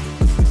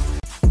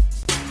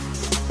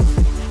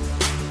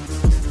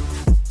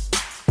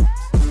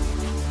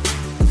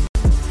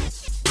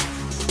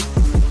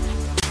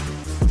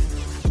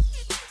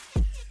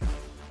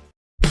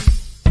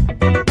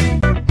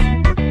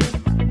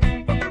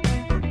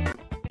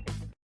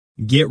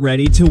 Get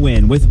ready to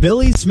win with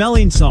Billy's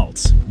Smelling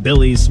Salts.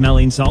 Billy's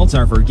Smelling Salts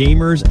are for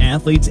gamers,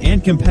 athletes,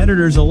 and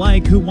competitors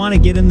alike who want to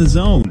get in the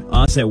zone.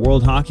 Us at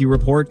World Hockey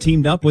Report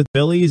teamed up with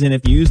Billy's, and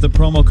if you use the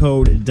promo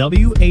code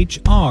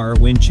WHR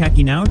when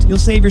checking out, you'll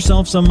save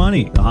yourself some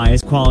money. The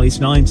highest quality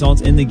smelling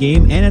salts in the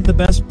game, and at the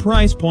best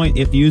price point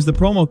if you use the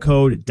promo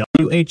code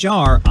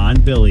WHR on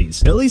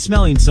Billy's. Billy's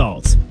Smelling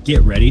Salts.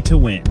 Get ready to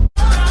win.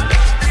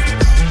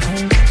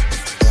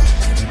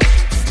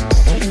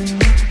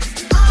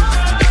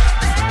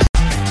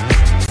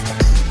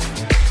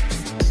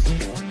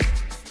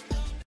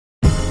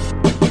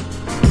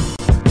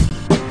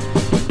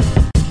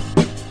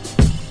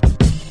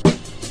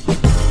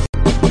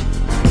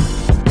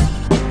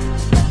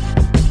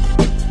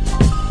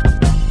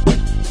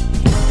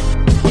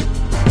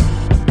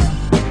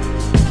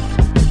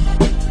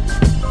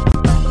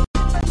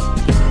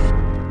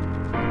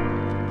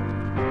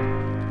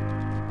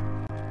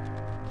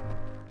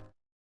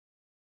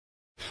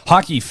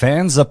 Hockey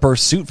fans, the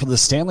pursuit for the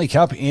Stanley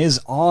Cup is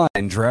on.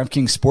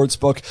 DraftKings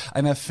Sportsbook,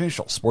 an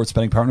official sports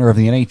betting partner of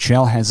the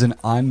NHL, has an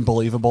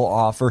unbelievable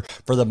offer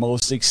for the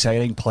most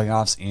exciting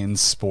playoffs in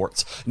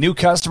sports. New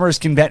customers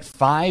can bet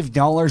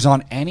 $5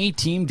 on any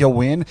team to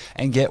win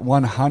and get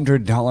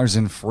 $100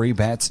 in free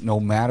bets no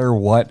matter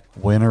what,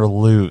 win or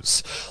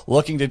lose.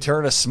 Looking to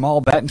turn a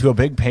small bet into a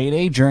big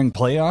payday during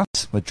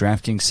playoffs? With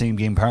DraftKings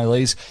same-game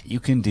parlays,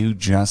 you can do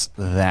just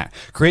that.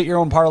 Create your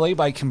own parlay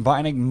by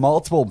combining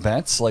multiple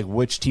bets like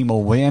which team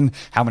will win,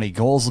 how many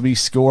goals will be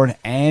scored,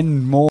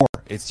 and more.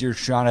 It's your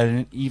shot at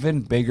an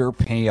even bigger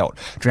payout.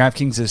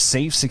 DraftKings is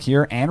safe,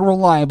 secure, and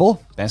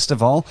reliable. Best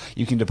of all,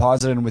 you can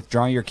deposit and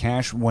withdraw your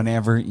cash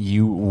whenever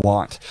you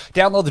want.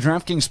 Download the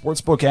DraftKings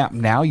Sportsbook app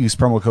now. Use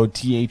promo code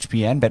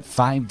THPN. Bet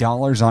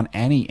 $5 on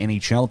any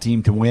NHL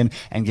team to win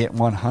and get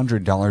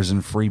 $100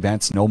 in free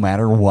bets no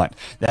matter what.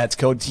 That's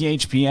code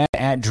THPN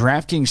at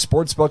DraftKings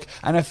Sportsbook,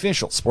 an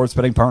official sports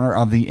betting partner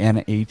of the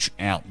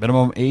NHL.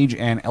 Minimum age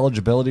and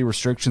eligibility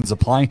restrictions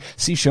apply.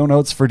 See show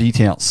notes for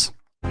details.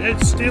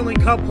 It's Stanley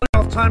Cup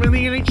playoff time in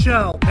the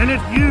NHL, and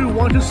if you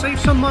want to save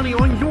some money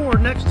on your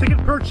next ticket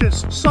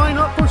purchase, sign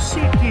up for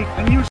SeatGeek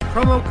and use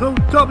promo code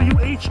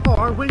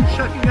WHR when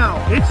checking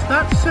out. It's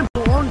that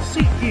simple on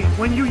SeatGeek.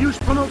 When you use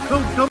promo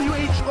code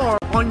WHR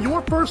on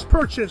your first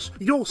purchase,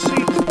 you'll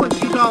save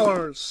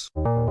 $20.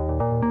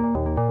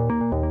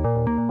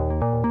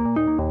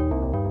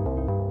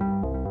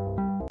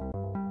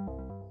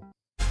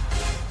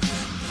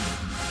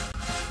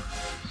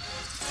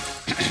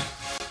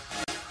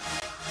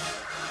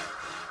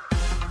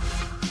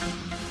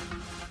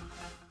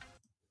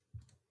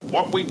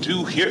 What we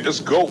do here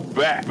is go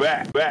back.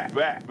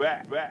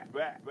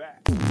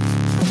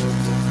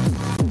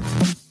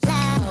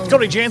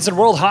 Cody Jansen,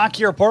 World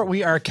Hockey Report.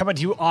 We are coming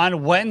to you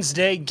on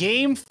Wednesday.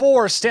 Game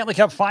 4, Stanley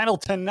Cup Final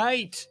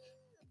tonight.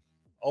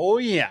 Oh,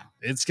 yeah.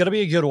 It's going to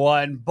be a good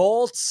one.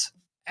 Bolts,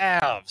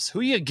 Avs.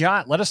 Who you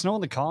got? Let us know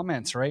in the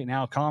comments right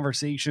now.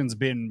 Conversation's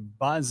been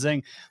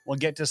buzzing. We'll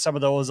get to some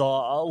of those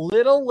a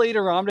little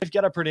later on. But if you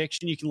got a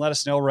prediction, you can let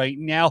us know right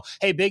now.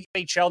 Hey, big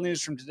NHL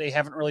news from today.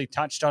 Haven't really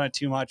touched on it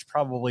too much.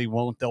 Probably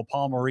won't, though.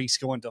 Paul Maurice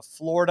going to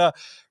Florida.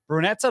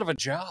 Brunette's out of a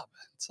job.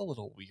 It's a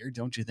little weird,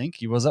 don't you think?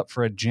 He was up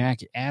for a Jack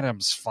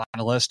Adams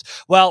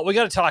finalist. Well, we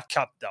got to talk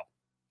Cup, though,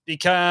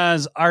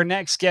 because our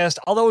next guest,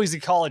 although he's a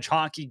college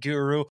hockey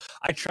guru,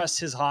 I trust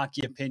his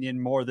hockey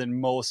opinion more than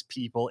most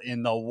people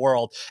in the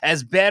world.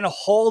 As Ben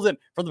Holden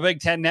from the Big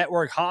Ten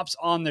Network hops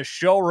on the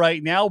show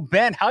right now.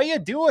 Ben, how you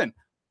doing?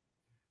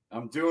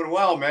 I'm doing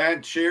well,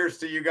 man. Cheers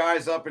to you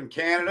guys up in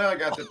Canada. I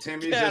got the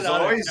Timmies as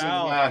always.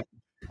 And,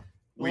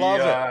 Love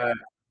it.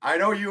 I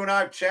know you and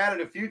I have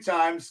chatted a few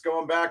times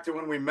going back to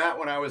when we met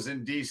when I was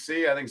in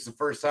DC. I think it's the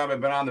first time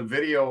I've been on the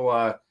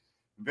video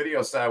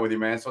side with you,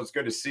 man. So it's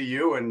good to see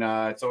you, and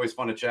it's always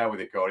fun to chat with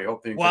you, Cody.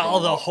 Hope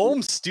the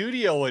home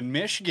studio in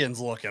Michigan's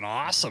looking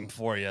awesome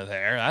for you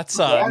there. That's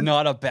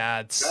not a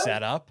bad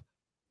setup.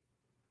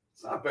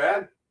 It's not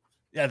bad.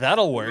 Yeah,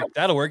 that'll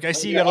work. I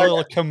see you got a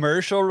little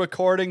commercial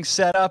recording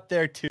set up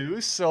there too.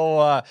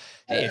 So,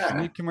 hey, if you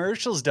need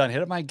commercials done,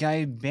 hit up my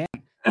guy Ben.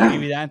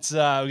 Maybe that's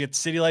we get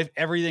City Life,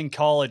 everything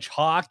college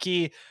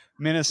hockey,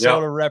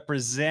 Minnesota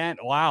represent.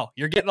 Wow,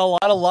 you're getting a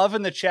lot of love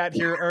in the chat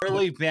here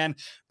early, Ben.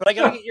 But I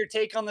gotta get your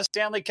take on the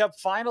Stanley Cup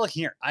final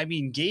here. I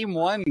mean, game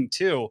 1 and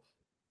 2,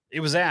 it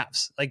was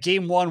Avs. Like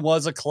game 1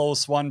 was a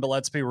close one, but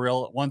let's be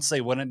real. Once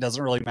they win, it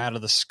doesn't really matter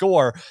the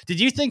score. Did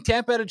you think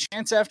Tampa had a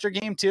chance after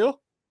game 2?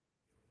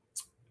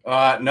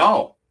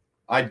 No,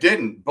 I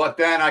didn't. But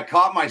then I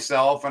caught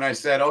myself and I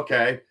said,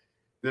 okay,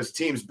 this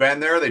team's been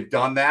there. They've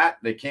done that.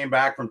 They came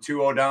back from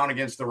 2-0 down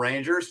against the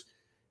Rangers.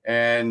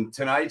 And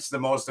tonight's the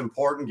most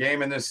important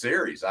game in this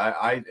series.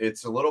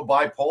 It's a little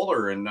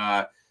bipolar in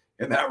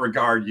that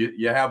regard.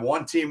 You have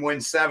one team win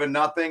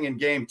 7-0 in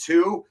game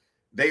 2.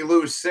 They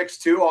lose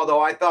 6-2,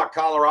 although I thought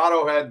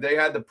Colorado had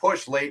the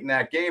push late in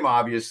that game,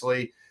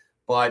 obviously.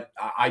 But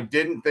I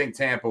didn't think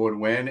Tampa would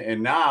win.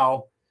 And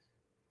now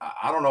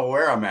I don't know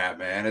where I'm at,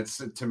 man.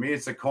 To me,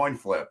 it's a coin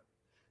flip.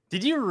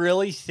 Did you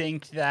really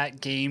think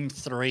that game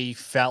 3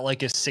 felt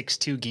like a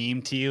 6-2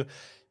 game to you?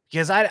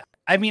 Because I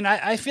mean,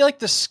 I feel like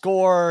the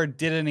score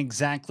didn't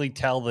exactly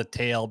tell the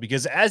tale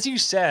because, as you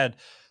said,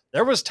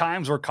 there was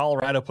times where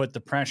Colorado put the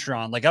pressure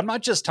on. Like, I'm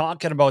not just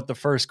talking about the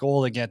first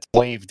goal that gets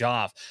waved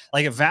off.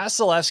 Like, if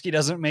Vasilevsky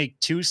doesn't make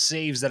 2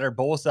 saves that are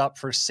both up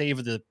for save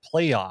of the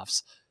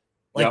playoffs,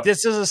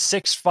 this is a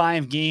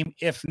 6-5 game,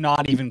 if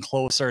not even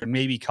closer, and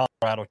maybe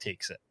Colorado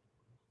takes it.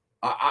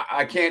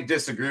 I can't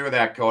disagree with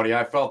that, Cody.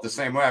 I felt the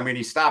same way. I mean,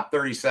 he stopped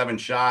 37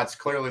 shots,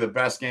 clearly the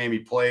best game he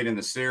played in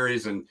the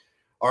series and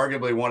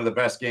arguably one of the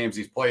best games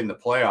he's played in the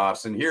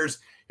playoffs. And here's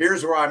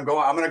where I'm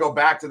going. I'm going to go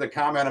back to the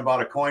comment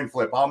about a coin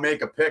flip. I'll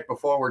make a pick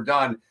before we're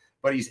done,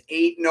 but he's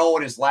 8-0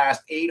 in his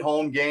last 8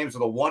 home games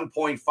with a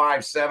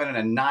 1.57 and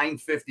a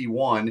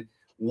 951,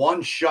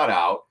 1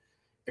 shutout.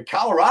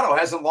 Colorado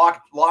hasn't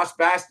lost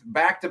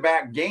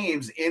back-to-back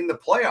games in the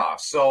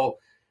playoffs. So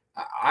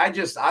I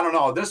don't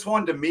know. This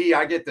one, to me,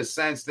 I get the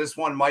sense this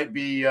one might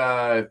be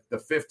the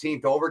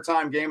 15th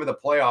overtime game of the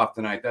playoff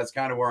tonight. That's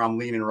kind of where I'm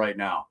leaning right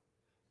now.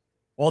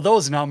 Well,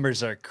 those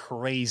numbers are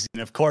crazy.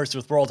 And of course,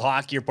 with World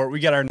Hockey Report, we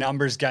got our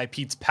numbers guy,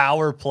 Pete's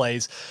power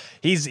plays.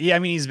 He's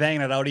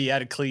banging it out. He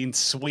had a clean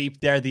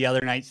sweep there the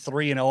other night,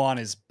 3-0 on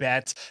his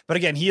bets. But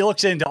again, he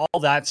looks into all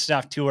that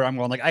stuff too, where I'm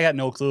going like, I got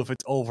no clue if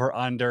it's over,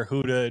 under,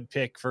 who to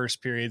pick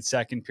first period,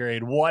 second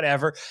period,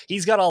 whatever.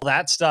 He's got all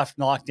that stuff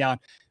knocked down.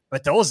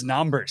 But those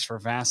numbers for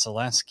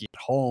Vasilevsky at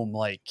home,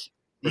 like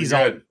he's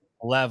on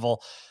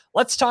level.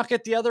 Let's talk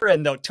at the other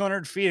end, though.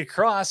 200 feet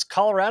across,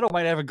 Colorado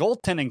might have a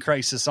goaltending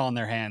crisis on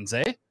their hands,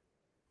 eh?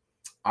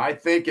 I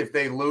think if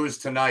they lose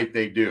tonight,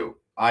 they do.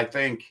 I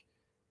think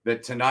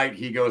that tonight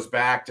he goes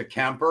back to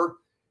Kemper.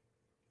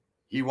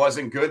 He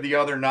wasn't good the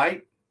other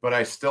night, but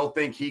I still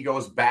think he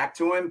goes back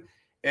to him.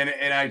 And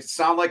I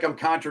sound like I'm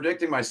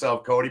contradicting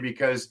myself, Cody,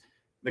 because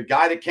the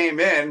guy that came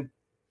in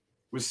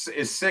is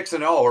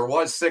 6-0 or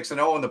was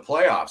 6-0 in the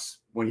playoffs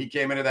when he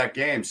came into that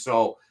game.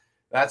 So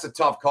that's a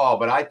tough call.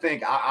 But I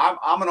think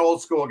I'm an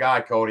old school guy,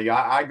 Cody.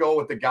 I go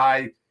with the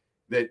guy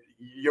that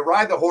you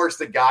ride the horse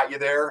that got you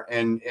there.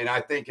 And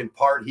I think in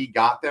part he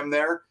got them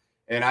there.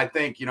 And I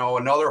think,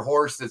 another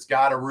horse that's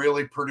got to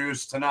really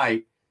produce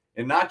tonight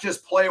and not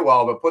just play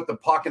well, but put the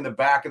puck in the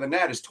back of the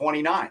net is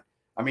 29.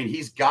 I mean,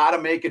 he's got to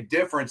make a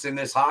difference in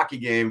this hockey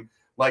game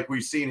like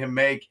we've seen him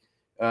make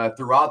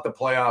throughout the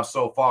playoffs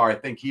so far. I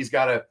think he's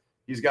got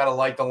to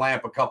light the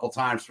lamp a couple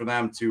times for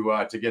them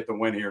to get the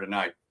win here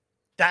tonight.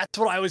 That's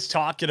what I was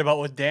talking about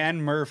with Dan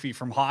Murphy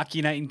from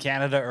Hockey Night in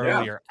Canada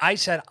earlier. Yeah. I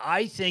said,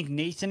 I think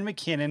Nathan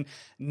MacKinnon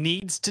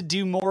needs to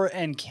do more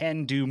and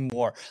can do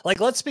more. Like,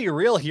 let's be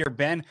real here,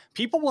 Ben.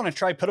 People want to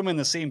try put him in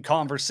the same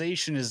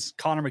conversation as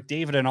Connor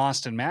McDavid and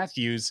Austin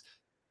Matthews.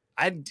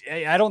 I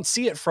don't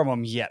see it from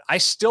him yet. I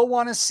still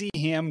want to see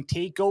him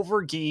take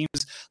over games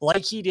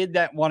like he did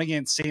that one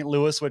against St.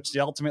 Louis, which they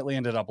ultimately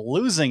ended up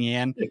losing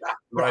in. Yeah,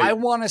 right. But I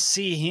want to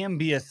see him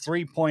be a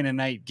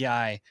 3-point-a-night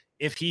guy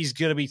if he's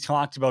going to be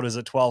talked about as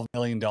a $12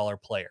 million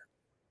player.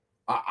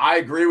 I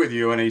agree with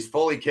you, and he's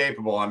fully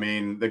capable. I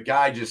mean, the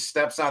guy just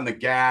steps on the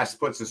gas,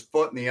 puts his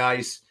foot in the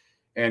ice,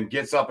 and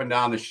gets up and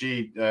down the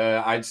sheet.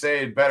 I'd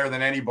say better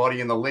than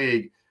anybody in the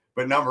league.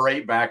 But number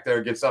 8 back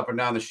there gets up and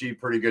down the sheet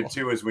pretty good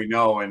too, as we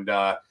know. And,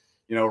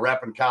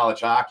 repping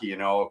college hockey,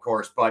 of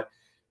course. But,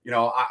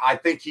 I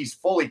think he's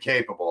fully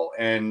capable.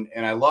 And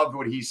I loved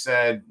what he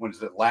said, when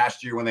was it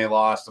last year when they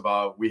lost,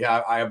 about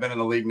I have been in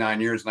the league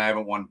 9 years and I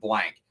haven't won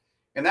blank.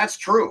 And that's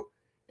true.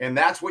 And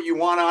that's what you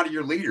want out of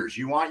your leaders.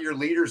 You want your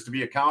leaders to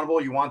be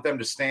accountable. You want them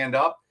to stand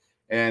up.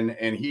 And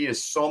he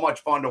is so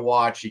much fun to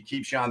watch. He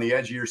keeps you on the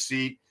edge of your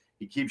seat.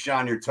 He keeps you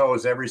on your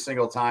toes every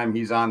single time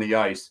he's on the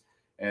ice.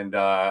 And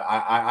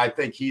I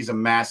think he's a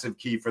massive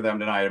key for them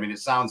tonight. I mean, it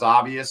sounds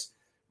obvious,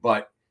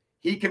 but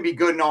he can be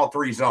good in all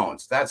 3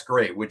 zones. That's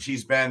great, which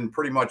he's been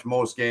pretty much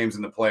most games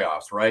in the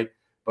playoffs, right?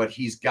 But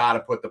he's got to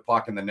put the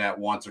puck in the net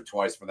once or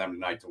twice for them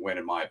tonight to win,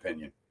 in my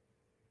opinion.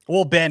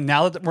 Well, Ben,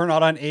 now that we're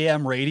not on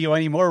AM radio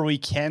anymore, we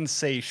can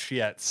say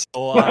shit.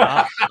 So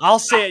I'll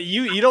say it.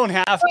 You don't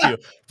have to.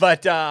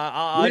 But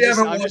we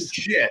haven't won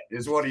shit,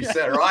 is what he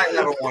said. Or I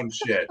haven't won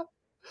shit.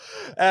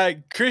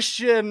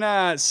 Christian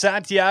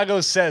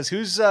Santiago says,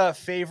 who's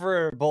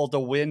favorable to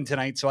win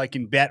tonight so I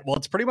can bet? Well,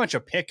 it's pretty much a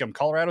pick 'em.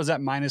 Colorado's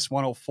at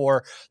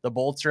 -104. The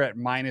Bolts are at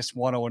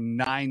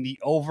 -109. The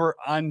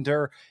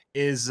over-under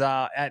is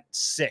at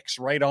 6,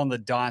 right on the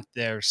dot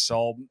there.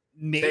 So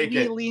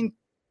maybe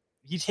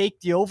you take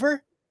the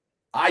over?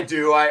 I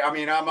do. I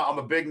mean, I'm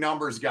a big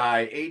numbers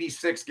guy.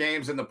 86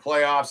 games in the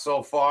playoffs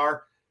so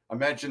far. I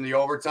mentioned the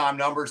overtime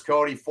numbers,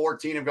 Cody.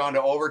 14 have gone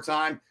to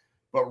overtime.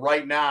 But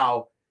right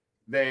now,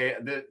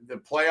 the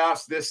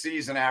playoffs this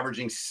season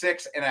averaging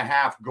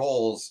 6.5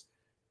 goals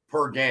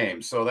per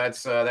game. So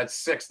that's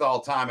 6th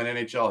all time in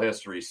NHL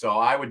history. So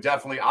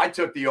I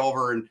took the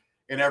over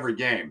in every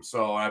game.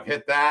 So I've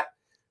hit that.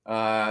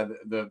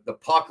 The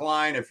puck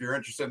line, if you're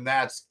interested in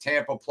that, it's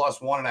Tampa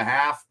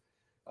 +1.5.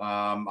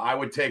 I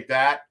would take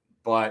that,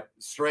 but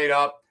straight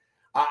up,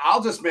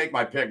 I'll just make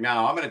my pick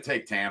now. I'm going to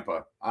take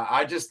Tampa.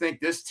 I just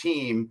think this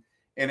team,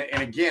 and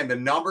again, the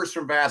numbers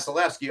from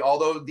Vasilevsky,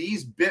 although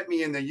these bit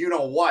me in the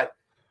you-know-what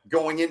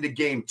going into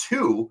game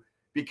 2,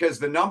 because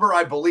the number,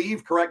 I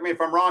believe, correct me if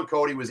I'm wrong,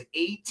 Cody, was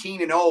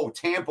 18-0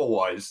 Tampa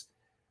was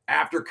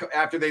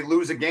after they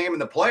lose a game in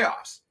the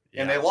playoffs,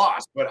 and they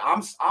lost. But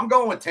I'm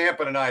going with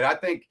Tampa tonight. I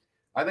think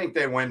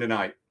they win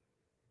tonight.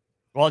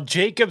 Well,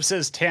 Jacob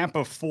says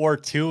Tampa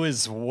 4-2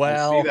 as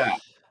well. I see that.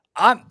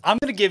 I'm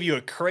going to give you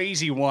a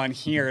crazy one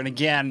here. And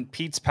again,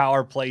 Pete's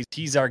power plays.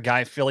 He's our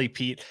guy, Philly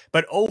Pete.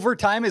 But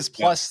overtime is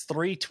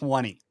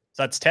 +320.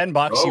 So that's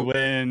 $10. Oh. You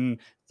win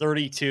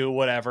 32,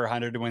 whatever,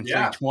 100 to win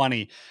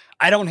 320.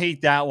 I don't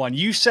hate that one.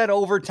 You said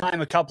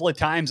overtime a couple of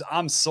times.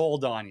 I'm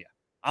sold on you.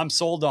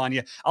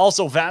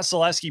 Also,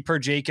 Vasilevsky per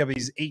Jacob,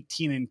 he's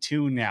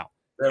 18-2 now.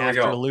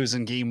 After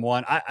losing game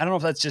 1. I don't know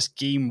if that's just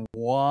game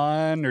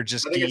 1 or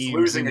just games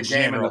losing a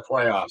game in the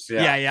playoffs.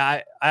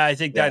 Yeah. I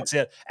think that's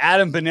it.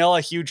 Adam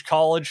Benilla, huge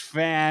college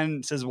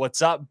fan, says,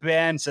 "What's up,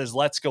 Ben?" Says,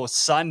 "Let's go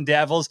Sun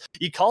Devils."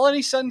 You call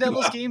any Sun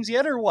Devils games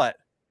yet or what?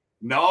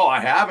 No, I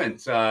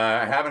haven't.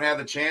 I haven't had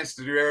the chance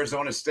to do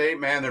Arizona State,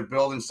 man. They're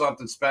building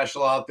something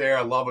special out there.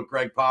 I love what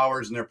Greg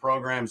Powers and their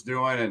program's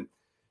doing. And,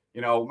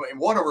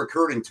 what a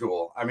recruiting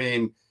tool. I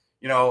mean,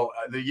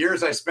 the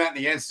years I spent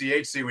in the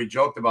NCHC, we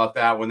joked about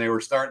that when they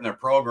were starting their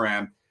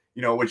program.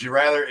 Would you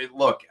rather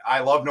look? I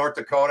love North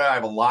Dakota. I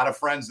have a lot of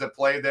friends that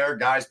play there,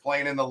 guys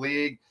playing in the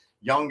league,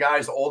 young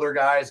guys, older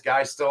guys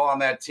still on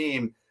that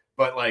team.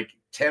 But like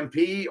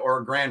Tempe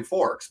or Grand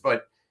Forks.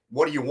 But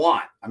what do you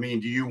want? I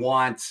mean, do you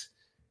want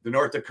the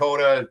North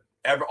Dakota,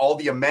 all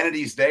the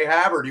amenities they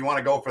have, or do you want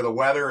to go for the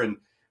weather? And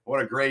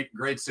what a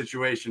great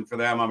situation for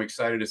them. I'm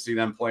excited to see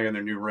them play in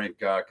their new rink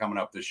coming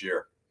up this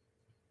year.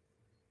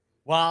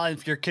 Well,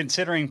 if you're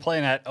considering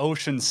playing at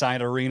Oceanside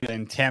Arena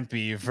in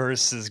Tempe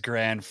versus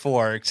Grand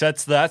Forks,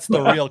 that's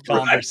the real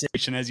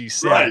conversation, as you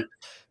said. Right.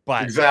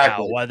 But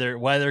exactly.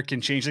 Weather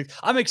can change things.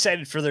 I'm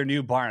excited for their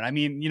new barn. I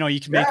mean, you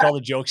can make all the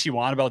jokes you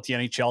want about the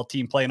NHL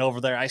team playing over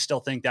there. I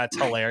still think that's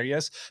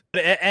hilarious.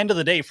 But at the end of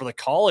the day, for the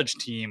college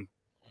team,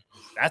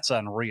 that's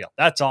unreal.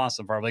 That's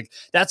awesome. Like,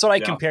 that's what I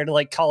compare to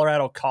like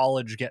Colorado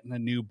College getting a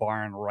new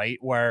barn, right?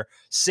 Where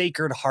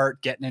Sacred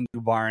Heart getting a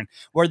new barn,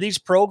 where these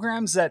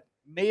programs that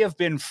may have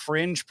been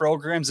fringe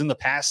programs in the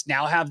past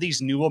now have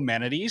these new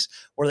amenities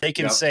where they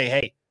can say,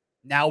 hey,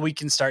 now we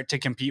can start to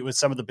compete with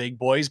some of the big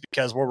boys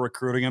because we're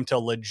recruiting them to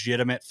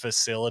legitimate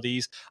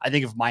facilities. I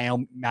think of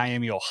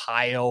Miami,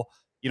 Ohio,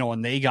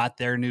 when they got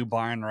their new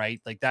barn, right?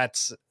 Like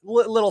that's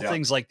little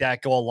things like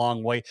that go a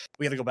long way.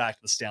 We got to go back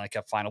to the Stanley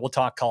Cup final. We'll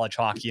talk college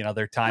hockey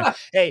another time.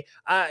 Hey,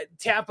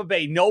 Tampa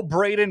Bay, no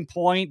Braden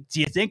Point. Do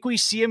you think we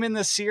see him in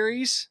the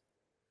series?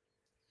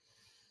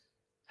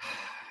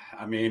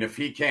 I mean, if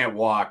he can't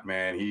walk,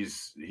 man,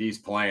 he's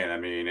playing. I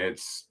mean,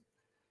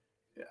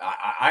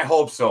 I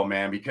hope so,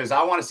 man, because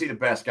I want to see the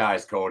best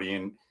guys,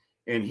 Cody,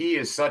 and he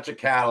is such a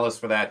catalyst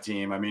for that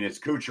team. I mean, it's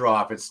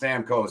Kucherov, it's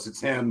Stamkos, it's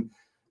him.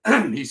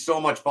 He's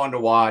so much fun to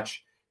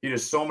watch. He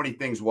does so many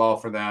things well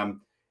for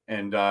them,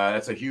 and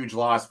that's a huge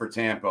loss for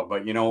Tampa.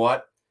 But you know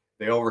what?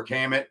 They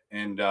overcame it,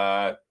 and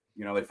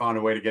they found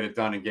a way to get it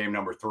done in game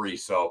number 3.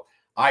 So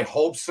I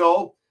hope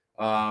so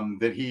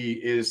that he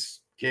is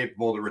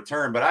capable to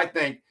return. But I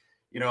think,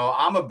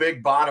 I'm a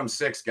big bottom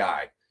 6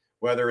 guy,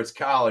 whether it's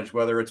college,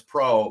 whether it's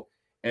pro.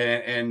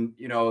 And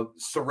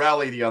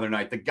Cirelli the other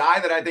night, the guy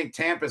that I think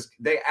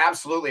they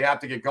absolutely have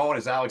to get going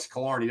is Alex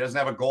Killorn. He doesn't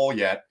have a goal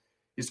yet.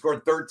 He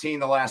scored 13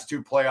 the last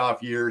 2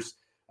 playoff years.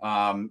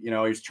 He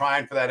was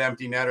trying for that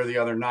empty netter the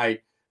other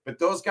night. But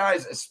those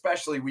guys,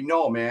 especially, we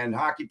know, man,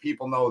 hockey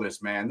people know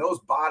this, man. Those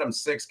bottom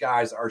 6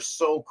 guys are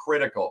so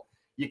critical.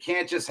 You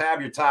can't just have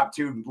your top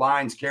 2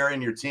 lines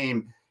carrying your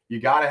team. You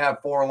got to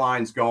have 4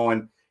 lines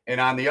going. And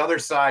on the other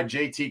side,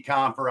 JT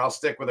Compher, I'll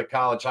stick with a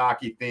college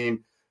hockey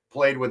theme,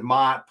 played with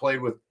Mott,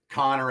 played with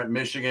Connor at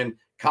Michigan.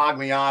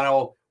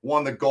 Cogliano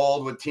won the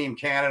gold with Team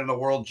Canada in the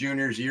World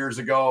Juniors years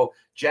ago.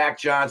 Jack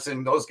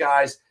Johnson, those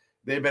guys,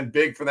 they've been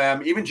big for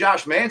them. Even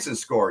Josh Manson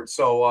scored.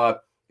 So,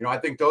 I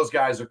think those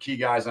guys are key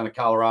guys on the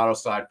Colorado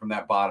side from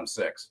that bottom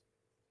 6.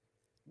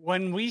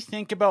 When we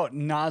think about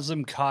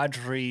Nazem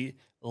Kadri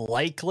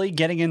likely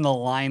getting in the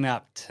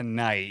lineup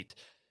tonight,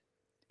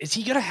 is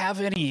he going to have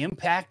any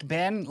impact,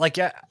 Ben? Like,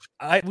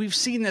 we've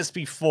seen this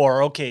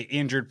before. Okay,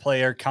 injured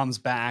player comes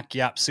back.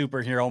 Yep,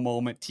 superhero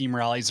moment. Team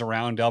rallies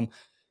around him.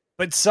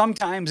 But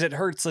sometimes it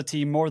hurts the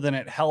team more than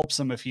it helps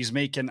him if he's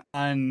making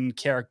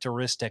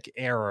uncharacteristic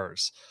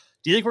errors.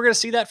 Do you think we're going to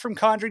see that from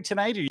Kadri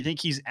tonight, or do you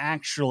think he's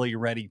actually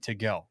ready to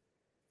go?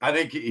 I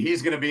think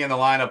he's going to be in the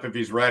lineup if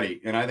he's ready,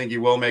 and I think he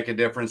will make a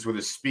difference with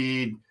his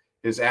speed,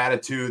 his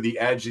attitude, the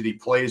edge that he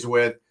plays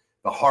with,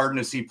 the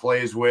hardness he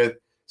plays with.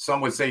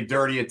 Some would say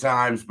dirty at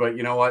times, but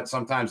you know what?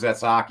 Sometimes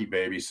that's hockey,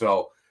 baby.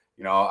 So,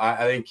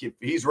 I think if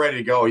he's ready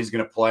to go, he's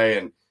going to play,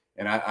 and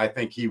I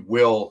think he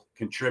will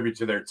contribute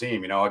to their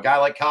team. A guy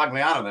like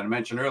Cogliano that I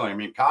mentioned earlier. I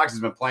mean, Cogs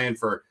has been playing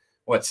for,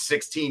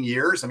 16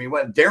 years? I mean,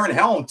 Darren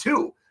Helm,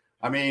 too.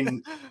 I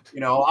mean,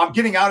 I'm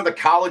getting out of the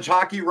college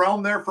hockey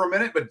realm there for a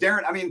minute, but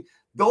Darren, I mean,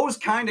 those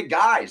kind of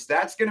guys,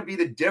 that's going to be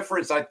the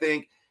difference, I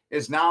think,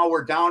 is now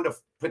we're down to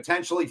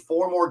potentially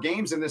 4 more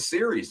games in this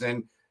series.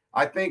 And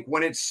I think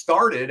when it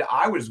started,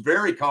 I was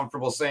very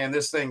comfortable saying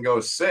this thing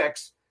goes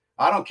 6.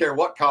 I don't care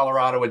what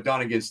Colorado had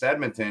done against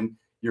Edmonton.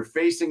 You're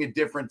facing a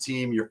different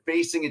team. You're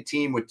facing a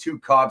team with 2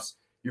 cups.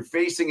 You're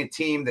facing a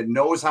team that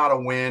knows how to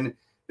win.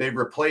 They've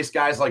replaced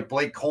guys like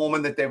Blake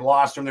Coleman that they've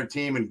lost from their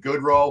team, and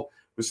Goodrow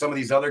with some of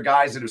these other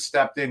guys that have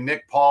stepped in.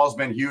 Nick Paul's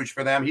been huge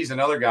for them. He's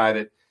another guy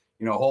that,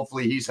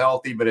 hopefully he's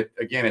healthy. But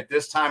again, at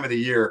this time of the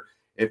year,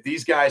 if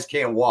these guys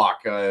can't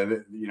walk,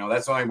 that's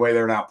the only way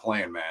they're not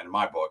playing, man, in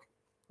my book.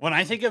 When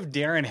I think of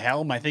Darren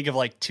Helm, I think of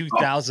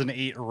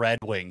 2008 Red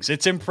Wings.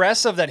 It's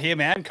impressive that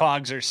him and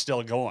Cogs are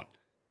still going.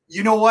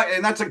 You know what?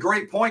 And that's a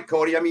great point,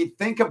 Cody. I mean,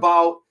 think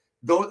about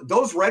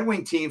those Red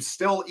Wing teams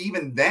still,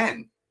 even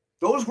then,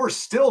 those were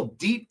still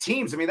deep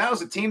teams. I mean, that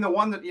was a team that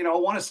won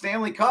a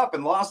Stanley Cup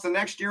and lost the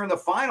next year in the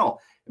final.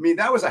 I mean,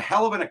 that was a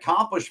hell of an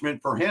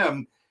accomplishment for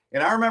him.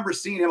 And I remember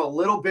seeing him a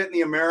little bit in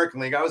the American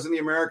League. I was in the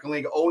American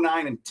League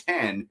 09 and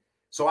 10,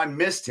 so I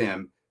missed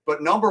him.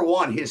 But number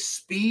one, his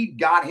speed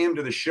got him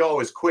to the show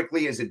as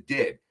quickly as it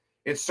did.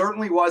 It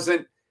certainly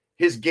wasn't –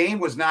 his game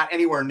was not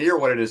anywhere near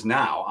what it is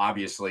now,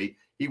 obviously.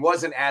 He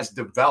wasn't as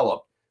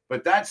developed.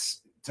 But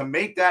that's – to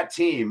make that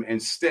team and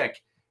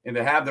stick and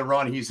to have the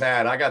run he's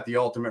had, I got the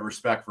ultimate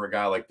respect for a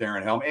guy like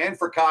Darren Helm and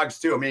for Cogs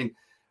too. I mean,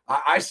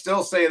 I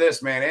still say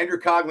this, man. Andrew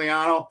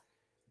Cogliano,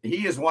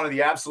 he is one of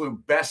the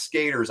absolute best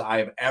skaters I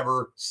have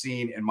ever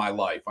seen in my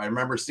life. I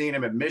remember seeing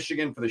him at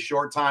Michigan for the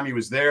short time he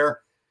was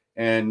there.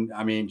 And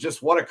I mean,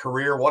 just what a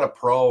career, what a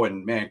pro.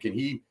 And man, can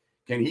he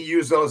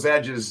use those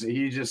edges?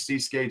 He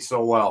skates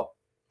so well.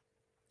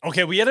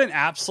 Okay. We had an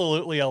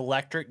absolutely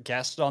electric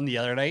guest on the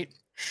other night,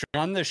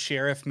 Sean the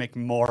Sheriff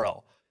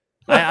McMorrow.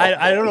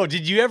 I don't know.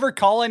 Did you ever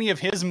call any of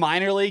his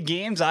minor league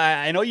games?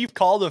 I know you've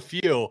called a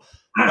few.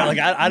 But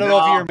I don't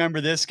know if you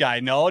remember this guy.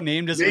 No,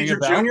 name doesn't ring a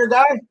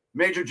bell.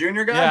 Major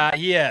junior guy?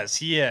 Yeah,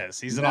 he is.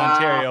 He's an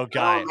Ontario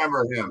guy. I don't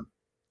remember him.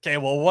 Okay,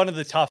 well, one of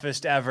the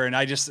toughest ever. And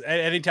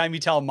anytime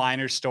you tell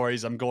minor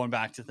stories, I'm going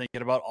back to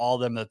thinking about all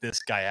of them that this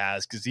guy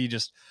has, because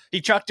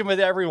he chucked him with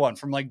everyone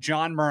from like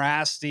John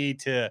Morasti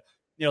to,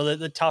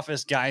 the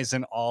toughest guys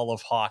in all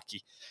of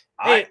hockey.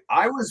 Hey,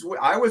 I was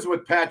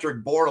with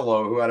Patrick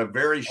Bordeleau, who had a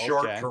very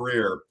short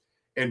career,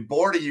 and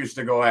Bordy used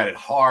to go at it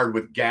hard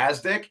with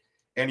Gazdic,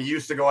 and he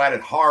used to go at it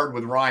hard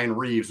with Ryan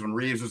Reeves when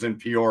Reeves was in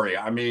Peoria.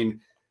 I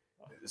mean,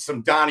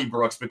 some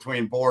Donniebrooks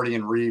between Bordy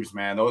and Reeves,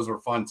 man. Those were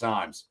fun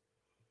times.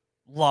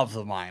 love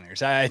the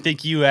minors. I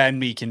think you and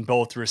me can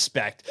both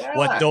respect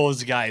what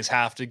those guys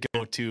have to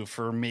go to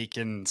for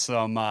making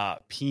some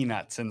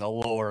peanuts in the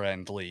lower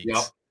end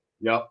leagues.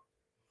 Yep.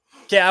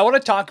 Okay, I want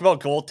to talk about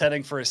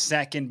goaltending for a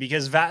second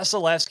because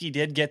Vasilevsky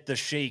did get the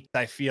shake,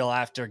 I feel,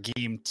 after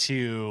game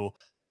 2.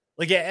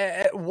 Like,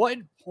 at what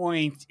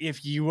point,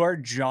 if you are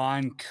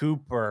John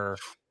Cooper,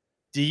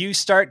 do you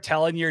start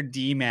telling your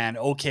D-man,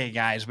 okay,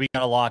 guys, we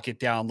got to lock it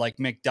down? Like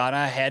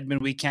McDonough,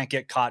 Hedman, we can't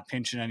get caught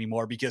pinching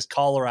anymore because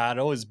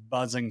Colorado is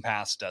buzzing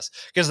past us.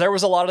 Because there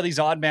was a lot of these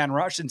odd man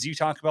Russians. You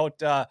talk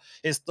about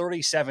his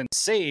 37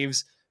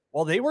 saves.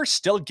 Well, they were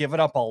still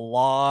giving up a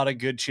lot of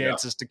good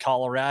chances to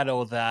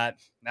Colorado that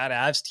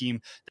Avs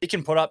team, they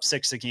can put up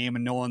 6 a game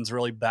and no one's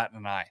really batting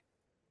an eye.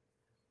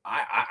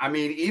 I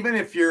mean, even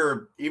if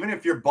you're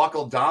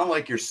buckled down,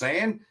 like you're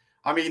saying,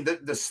 I mean,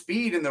 the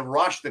speed and the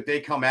rush that they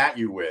come at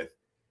you with,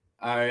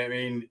 I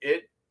mean,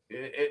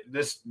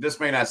 this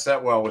may not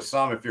set well with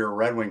some if you're a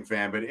Red Wing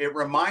fan, but it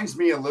reminds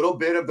me a little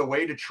bit of the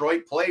way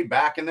Detroit played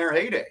back in their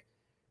heyday.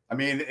 I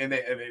mean, and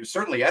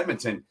certainly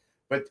Edmonton,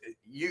 but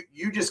you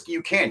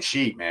can't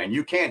cheat, man.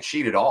 You can't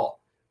cheat at all.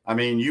 I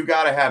mean, you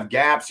got to have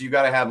gaps, you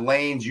got to have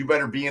lanes, you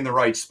better be in the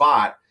right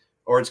spot,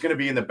 or it's going to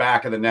be in the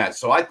back of the net.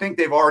 So I think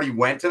they've already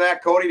went to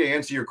that, Cody, to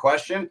answer your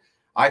question.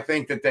 I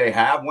think that they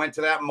have went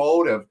to that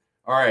mode of,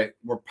 all right,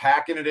 we're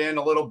packing it in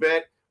a little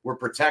bit. We're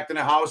protecting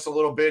the house a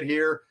little bit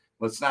here.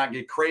 Let's not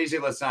get crazy.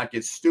 Let's not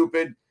get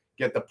stupid.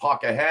 Get the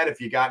puck ahead.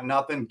 If you got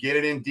nothing, get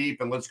it in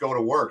deep and let's go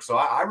to work. So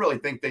I really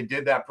think they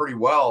did that pretty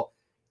well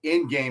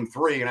in game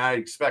 3, and I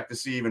expect to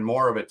see even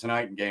more of it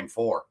tonight in game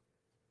 4.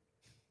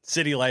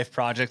 City Life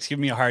Projects give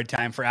me a hard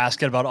time for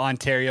asking about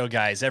Ontario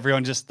guys.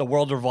 Everyone the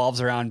world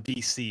revolves around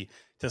BC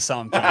to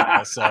some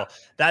people. So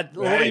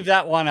we'll leave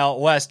that one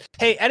out west.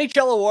 Hey,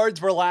 NHL awards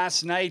were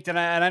last night, and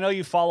I know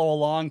you follow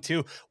along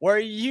too. Well,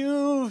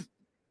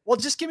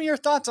 just give me your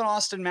thoughts on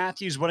Auston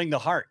Matthews winning the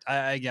Hart.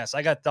 I guess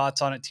I got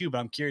thoughts on it too, but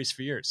I'm curious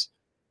for yours.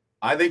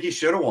 I think he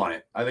should have won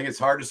it. I think it's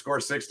hard to score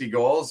 60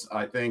 goals.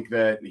 I think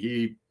that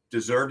he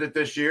deserved it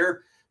this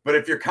year. But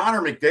if you're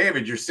Connor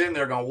McDavid, you're sitting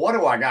there going, what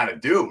do I got to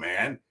do,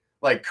 man?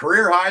 Like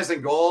career highs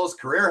in goals,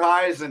 career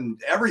highs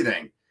and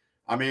everything.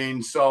 I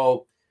mean,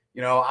 so,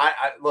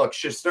 I look,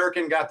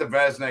 Shesterkin got the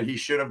Vezina. He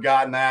should have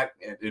gotten that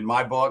in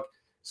my book.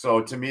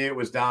 So to me, it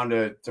was down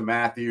to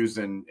Matthews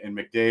and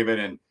McDavid.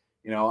 And,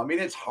 I mean,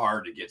 it's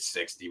hard to get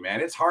 60,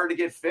 man. It's hard to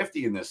get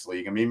 50 in this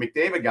league. I mean,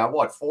 McDavid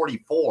got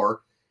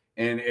 44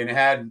 and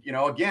had,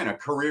 again, a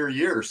career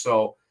year.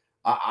 So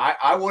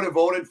I would have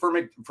voted for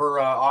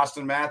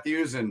Auston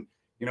Matthews. And,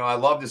 I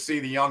love to see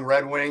the young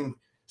Red Wing.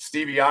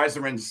 Stevie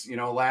Yzerman's,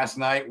 last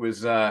night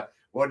was,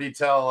 what did he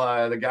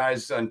tell the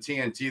guys on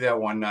TNT that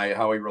one night,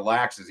 how he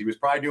relaxes? He was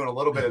probably doing a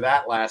little bit of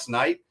that last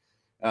night,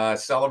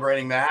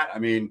 celebrating that. I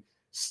mean,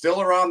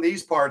 still around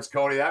these parts,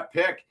 Cody, that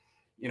pick,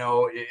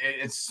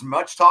 it's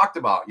much talked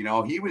about.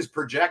 He was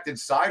projected,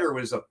 Seider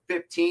was a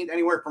 15th,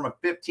 anywhere from a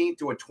 15th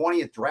to a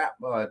 20th draft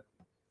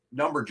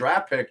number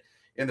draft pick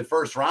in the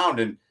first round.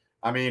 And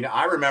I mean,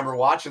 I remember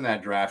watching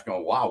that draft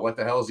going, wow, what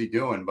the hell is he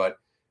doing? But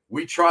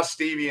we trust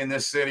Stevie in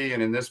this city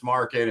and in this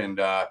market, and,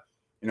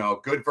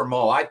 good for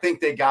Mo. I think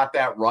they got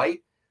that right.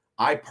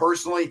 I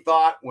personally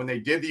thought when they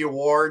did the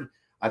award,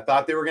 I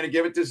thought they were going to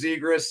give it to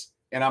Zegras,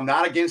 and I'm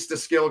not against the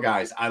skill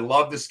guys. I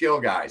love the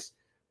skill guys.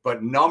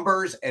 But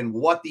numbers and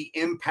what the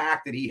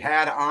impact that he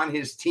had on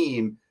his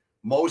team,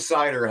 Mo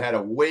Seider had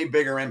a way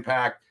bigger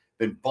impact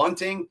than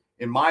Bunting,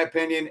 in my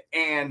opinion,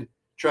 and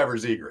Trevor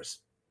Zegras.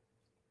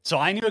 So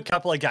I knew a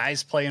couple of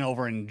guys playing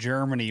over in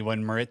Germany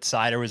when Moritz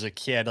Seider was a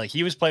kid. Like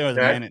he was playing with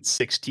men at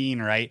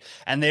 16, right?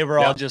 And they were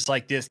all just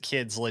like, this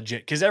kid's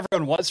legit. Because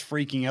everyone was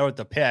freaking out at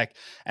the pick.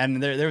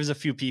 And there was a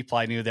few people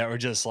I knew that were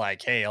just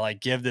like, hey, like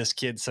give this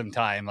kid some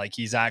time. Like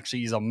he's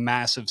a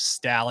massive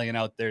stallion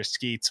out there,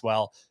 skates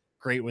well,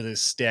 great with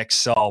his stick.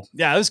 So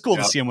yeah, it was cool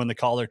to see him win the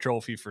Calder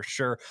Trophy for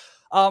sure.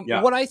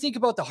 When I think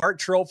about the Hart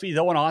Trophy,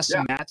 though, and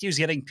Auston Matthews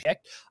getting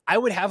picked, I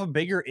would have a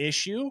bigger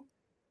issue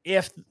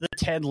if the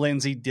Ted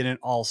Lindsay didn't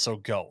also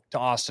go to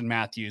Auston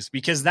Matthews,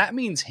 because that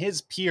means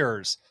his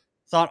peers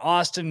thought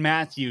Auston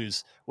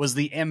Matthews was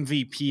the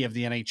MVP of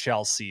the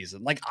NHL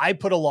season. Like I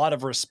put a lot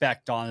of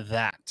respect on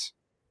that.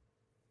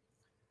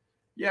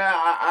 Yeah,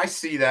 I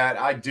see that.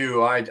 I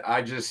do.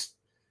 I just,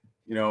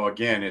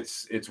 again,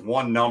 it's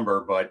one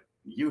number, but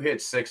you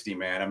hit 60,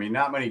 man. I mean,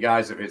 not many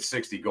guys have hit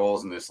 60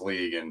 goals in this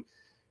league. And,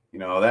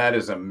 that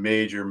is a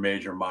major,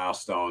 major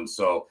milestone.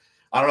 So,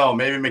 I don't know.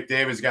 Maybe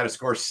McDavid's got to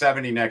score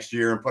 70 next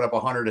year and put up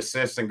 100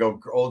 assists and go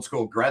old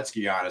school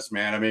Gretzky on us,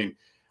 man. I mean,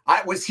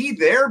 was he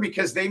there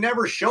because they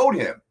never showed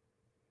him?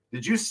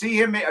 Did you see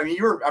him? I mean,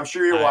 I'm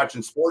sure you're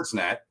watching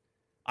Sportsnet.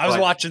 I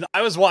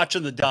was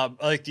watching the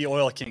dub, like the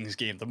Oil Kings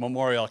game, the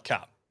Memorial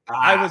Cup.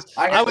 I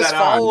was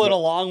following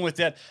along with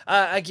it.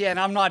 Again,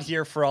 I'm not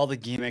here for all the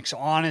gimmicks.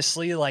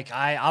 Honestly, like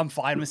I'm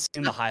fine with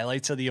seeing the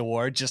highlights of the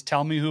award. Just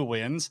tell me who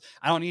wins.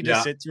 I don't need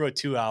to sit through a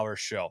 2-hour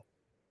show.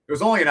 It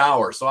was only an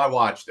hour, so I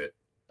watched it.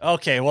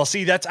 Okay, well,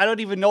 see, I don't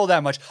even know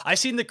that much. I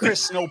seen the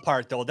Chris Snow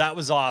part though. That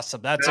was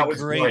awesome. That's a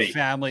great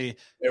family,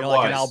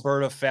 like an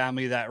Alberta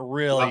family that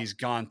really has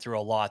gone through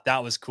a lot.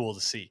 That was cool to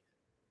see.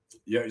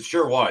 Yeah, it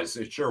sure was.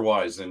 It sure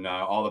was. And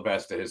all the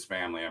best to his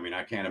family. I mean,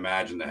 I can't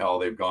imagine the hell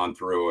they've gone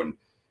through. And,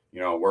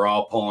 we're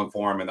all pulling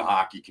for him in the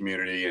hockey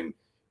community. And,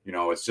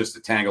 it's just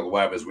a tangled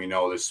web, as we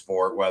know, this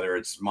sport, whether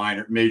it's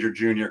minor, major,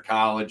 junior,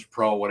 college,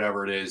 pro,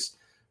 whatever it is,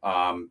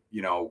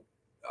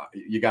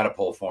 you got to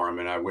pull for him.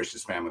 And I wish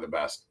his family the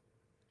best.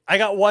 I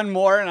got one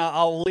more, and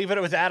I'll leave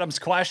it with Adam's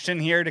question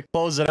here to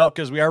close it out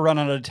because we are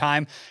running out of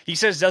time. He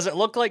says, does it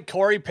look like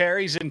Corey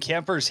Perry's in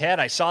Kemper's head?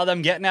 I saw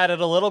them getting at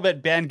it a little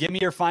bit, Ben. Give me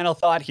your final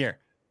thought here.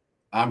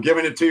 I'm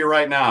giving it to you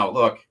right now.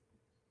 Look,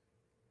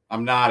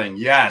 I'm nodding.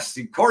 Yes,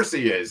 of course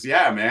he is.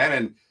 Yeah, man.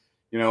 And,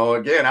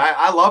 again,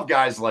 I love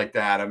guys like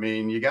that. I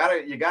mean, you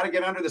gotta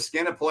get under the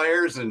skin of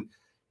players. And,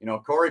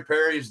 Corey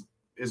Perry's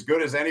as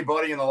good as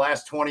anybody in the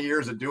last 20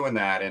 years of doing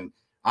that. And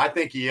I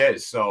think he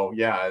is. So,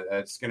 yeah,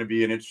 it's going to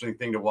be an interesting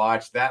thing to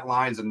watch. That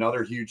line's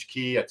another huge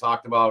key. I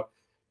talked about,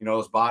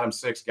 those bottom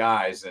six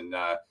guys. And,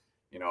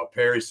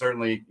 Perry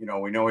certainly,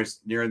 we know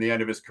he's nearing the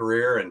end of his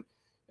career.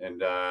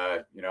 And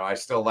I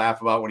still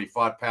laugh about when he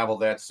fought Pavel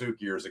Datsyuk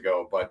years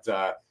ago. But,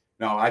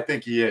 no, I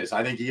think he is.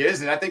 I think he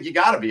is. And I think you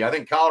got to be. I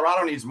think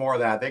Colorado needs more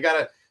of that. They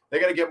got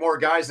to get more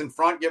guys in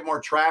front, get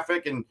more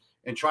traffic, and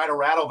try to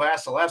rattle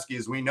Vasilevsky.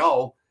 As we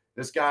know,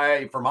 this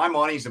guy, for my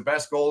money, he's the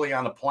best goalie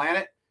on the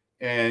planet.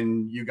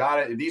 And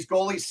these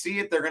goalies see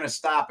it, they're going to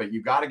stop it.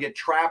 You got to get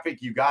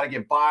traffic. You got to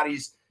get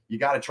bodies. You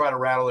got to try to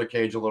rattle their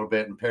cage a little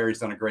bit. And Perry's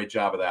done a great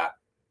job of that.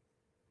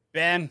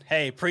 Ben,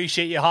 hey,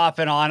 appreciate you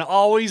hopping on.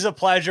 Always a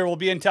pleasure. We'll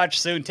be in touch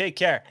soon. Take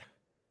care.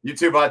 You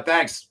too, bud.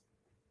 Thanks.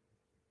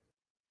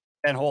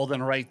 Ben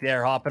Holden right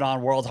there, hopping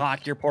on World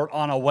Hockey Report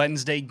on a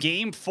Wednesday.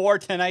 Game 4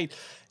 tonight.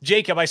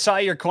 Jacob, I saw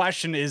your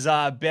question. Is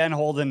Ben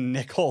Holden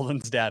Nick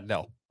Holden's dad?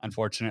 No.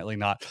 Unfortunately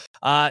not.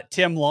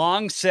 Tim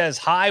Long says,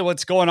 hi,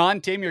 what's going on?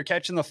 Tim, you're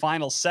catching the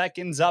final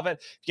seconds of it.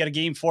 If you got a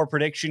game 4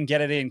 prediction,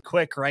 get it in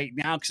quick right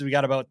now because we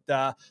got about,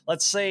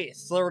 let's say,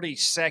 30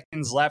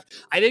 seconds left.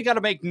 I did got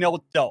to make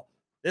note, though.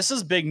 This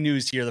is big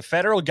news here. The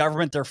federal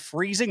government, they're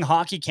freezing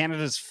Hockey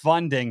Canada's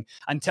funding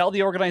until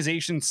the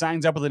organization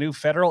signs up with a new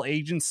federal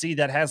agency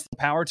that has the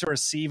power to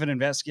receive and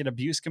investigate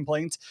abuse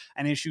complaints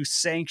and issue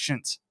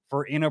sanctions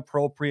for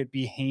inappropriate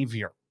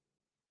behavior.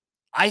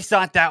 I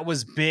thought that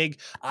was big.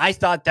 I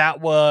thought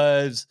that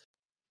was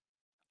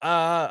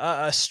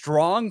a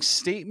strong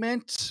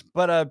statement,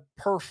 but a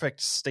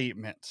perfect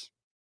statement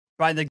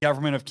by the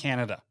government of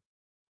Canada.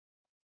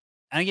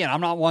 And again,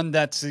 I'm not one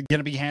that's going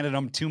to be handed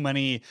them too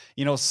many,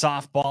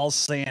 softballs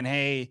saying,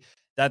 hey,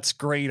 that's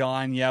great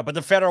on you. But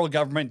the federal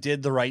government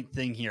did the right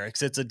thing here.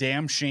 It's a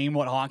damn shame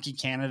what Hockey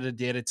Canada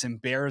did. It's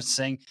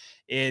embarrassing.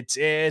 It's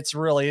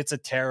a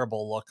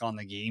terrible look on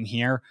the game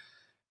here.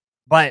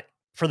 But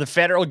for the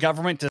federal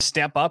government to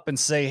step up and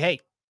say, hey,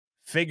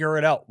 figure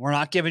it out. We're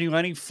not giving you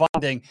any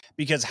funding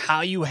because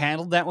how you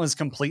handled that was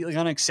completely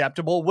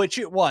unacceptable, which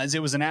it was.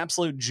 It was an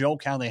absolute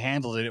joke how they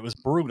handled it. It was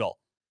brutal.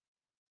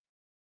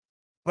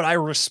 But I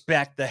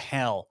respect the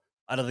hell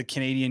out of the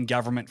Canadian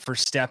government for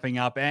stepping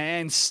up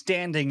and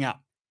standing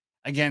up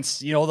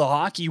against, the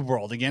hockey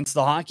world, against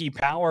the hockey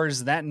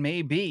powers that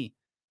may be.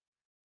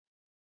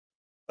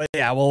 But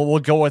yeah, we'll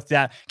go with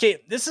that. Okay,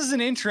 this is an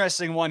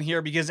interesting one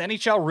here because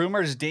NHL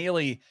Rumors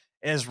Daily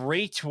is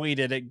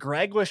retweeted at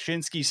Greg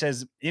Wyshynski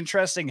says,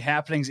 interesting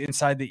happenings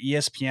inside the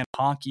ESPN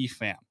hockey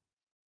fam.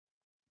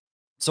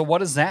 So what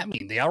does that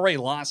mean? They already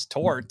lost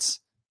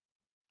Torts.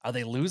 Are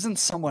they losing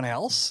someone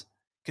else?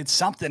 Could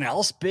something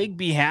else big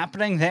be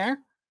happening there?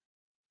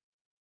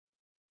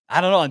 I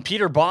don't know. And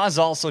Peter Boz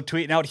also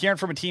tweeting out, hearing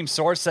from a team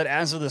source that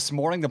as of this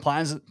morning, the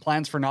plans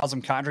for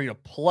Nazem Kadri to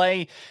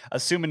play,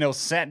 assuming no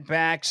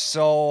setbacks.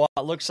 So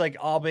it looks like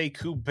Abe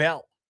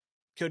Kubel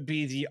could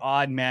be the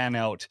odd man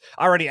out.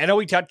 Alrighty, I know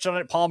we touched on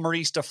it. Paul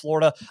Maurice to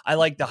Florida. I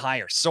like the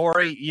hire.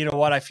 Sorry, you know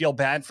what? I feel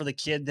bad for the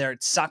kid there.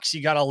 It sucks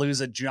you got to lose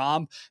a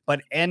job.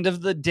 But end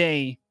of the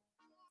day,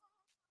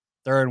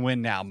 they're in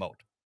win now mode.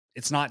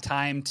 It's not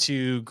time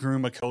to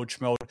groom a coach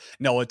mode.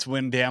 No, it's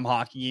win damn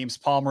hockey games.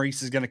 Paul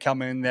Maurice is going to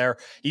come in there.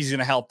 He's going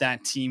to help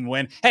that team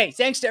win. Hey,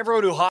 thanks to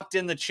everyone who hopped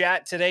in the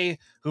chat today,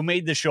 who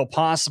made the show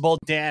possible.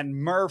 Dan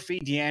Murphy,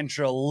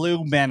 D'Angelo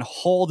Lou, Ben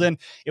Holden.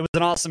 It was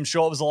an awesome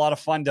show. It was a lot of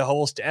fun to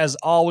host. As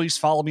always,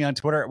 follow me on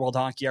Twitter at World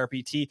Hockey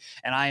RPT,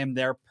 and I am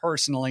there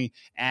personally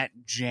at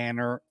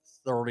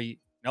Janner30.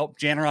 Nope,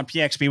 Janner on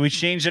PXP. We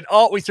changed it.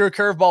 Oh, we threw a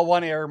curveball,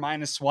 1 error,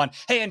 -1.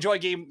 Hey, enjoy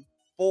game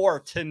 4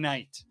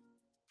 tonight.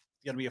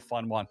 It's going to be a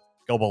fun one.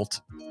 Go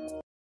Bolt.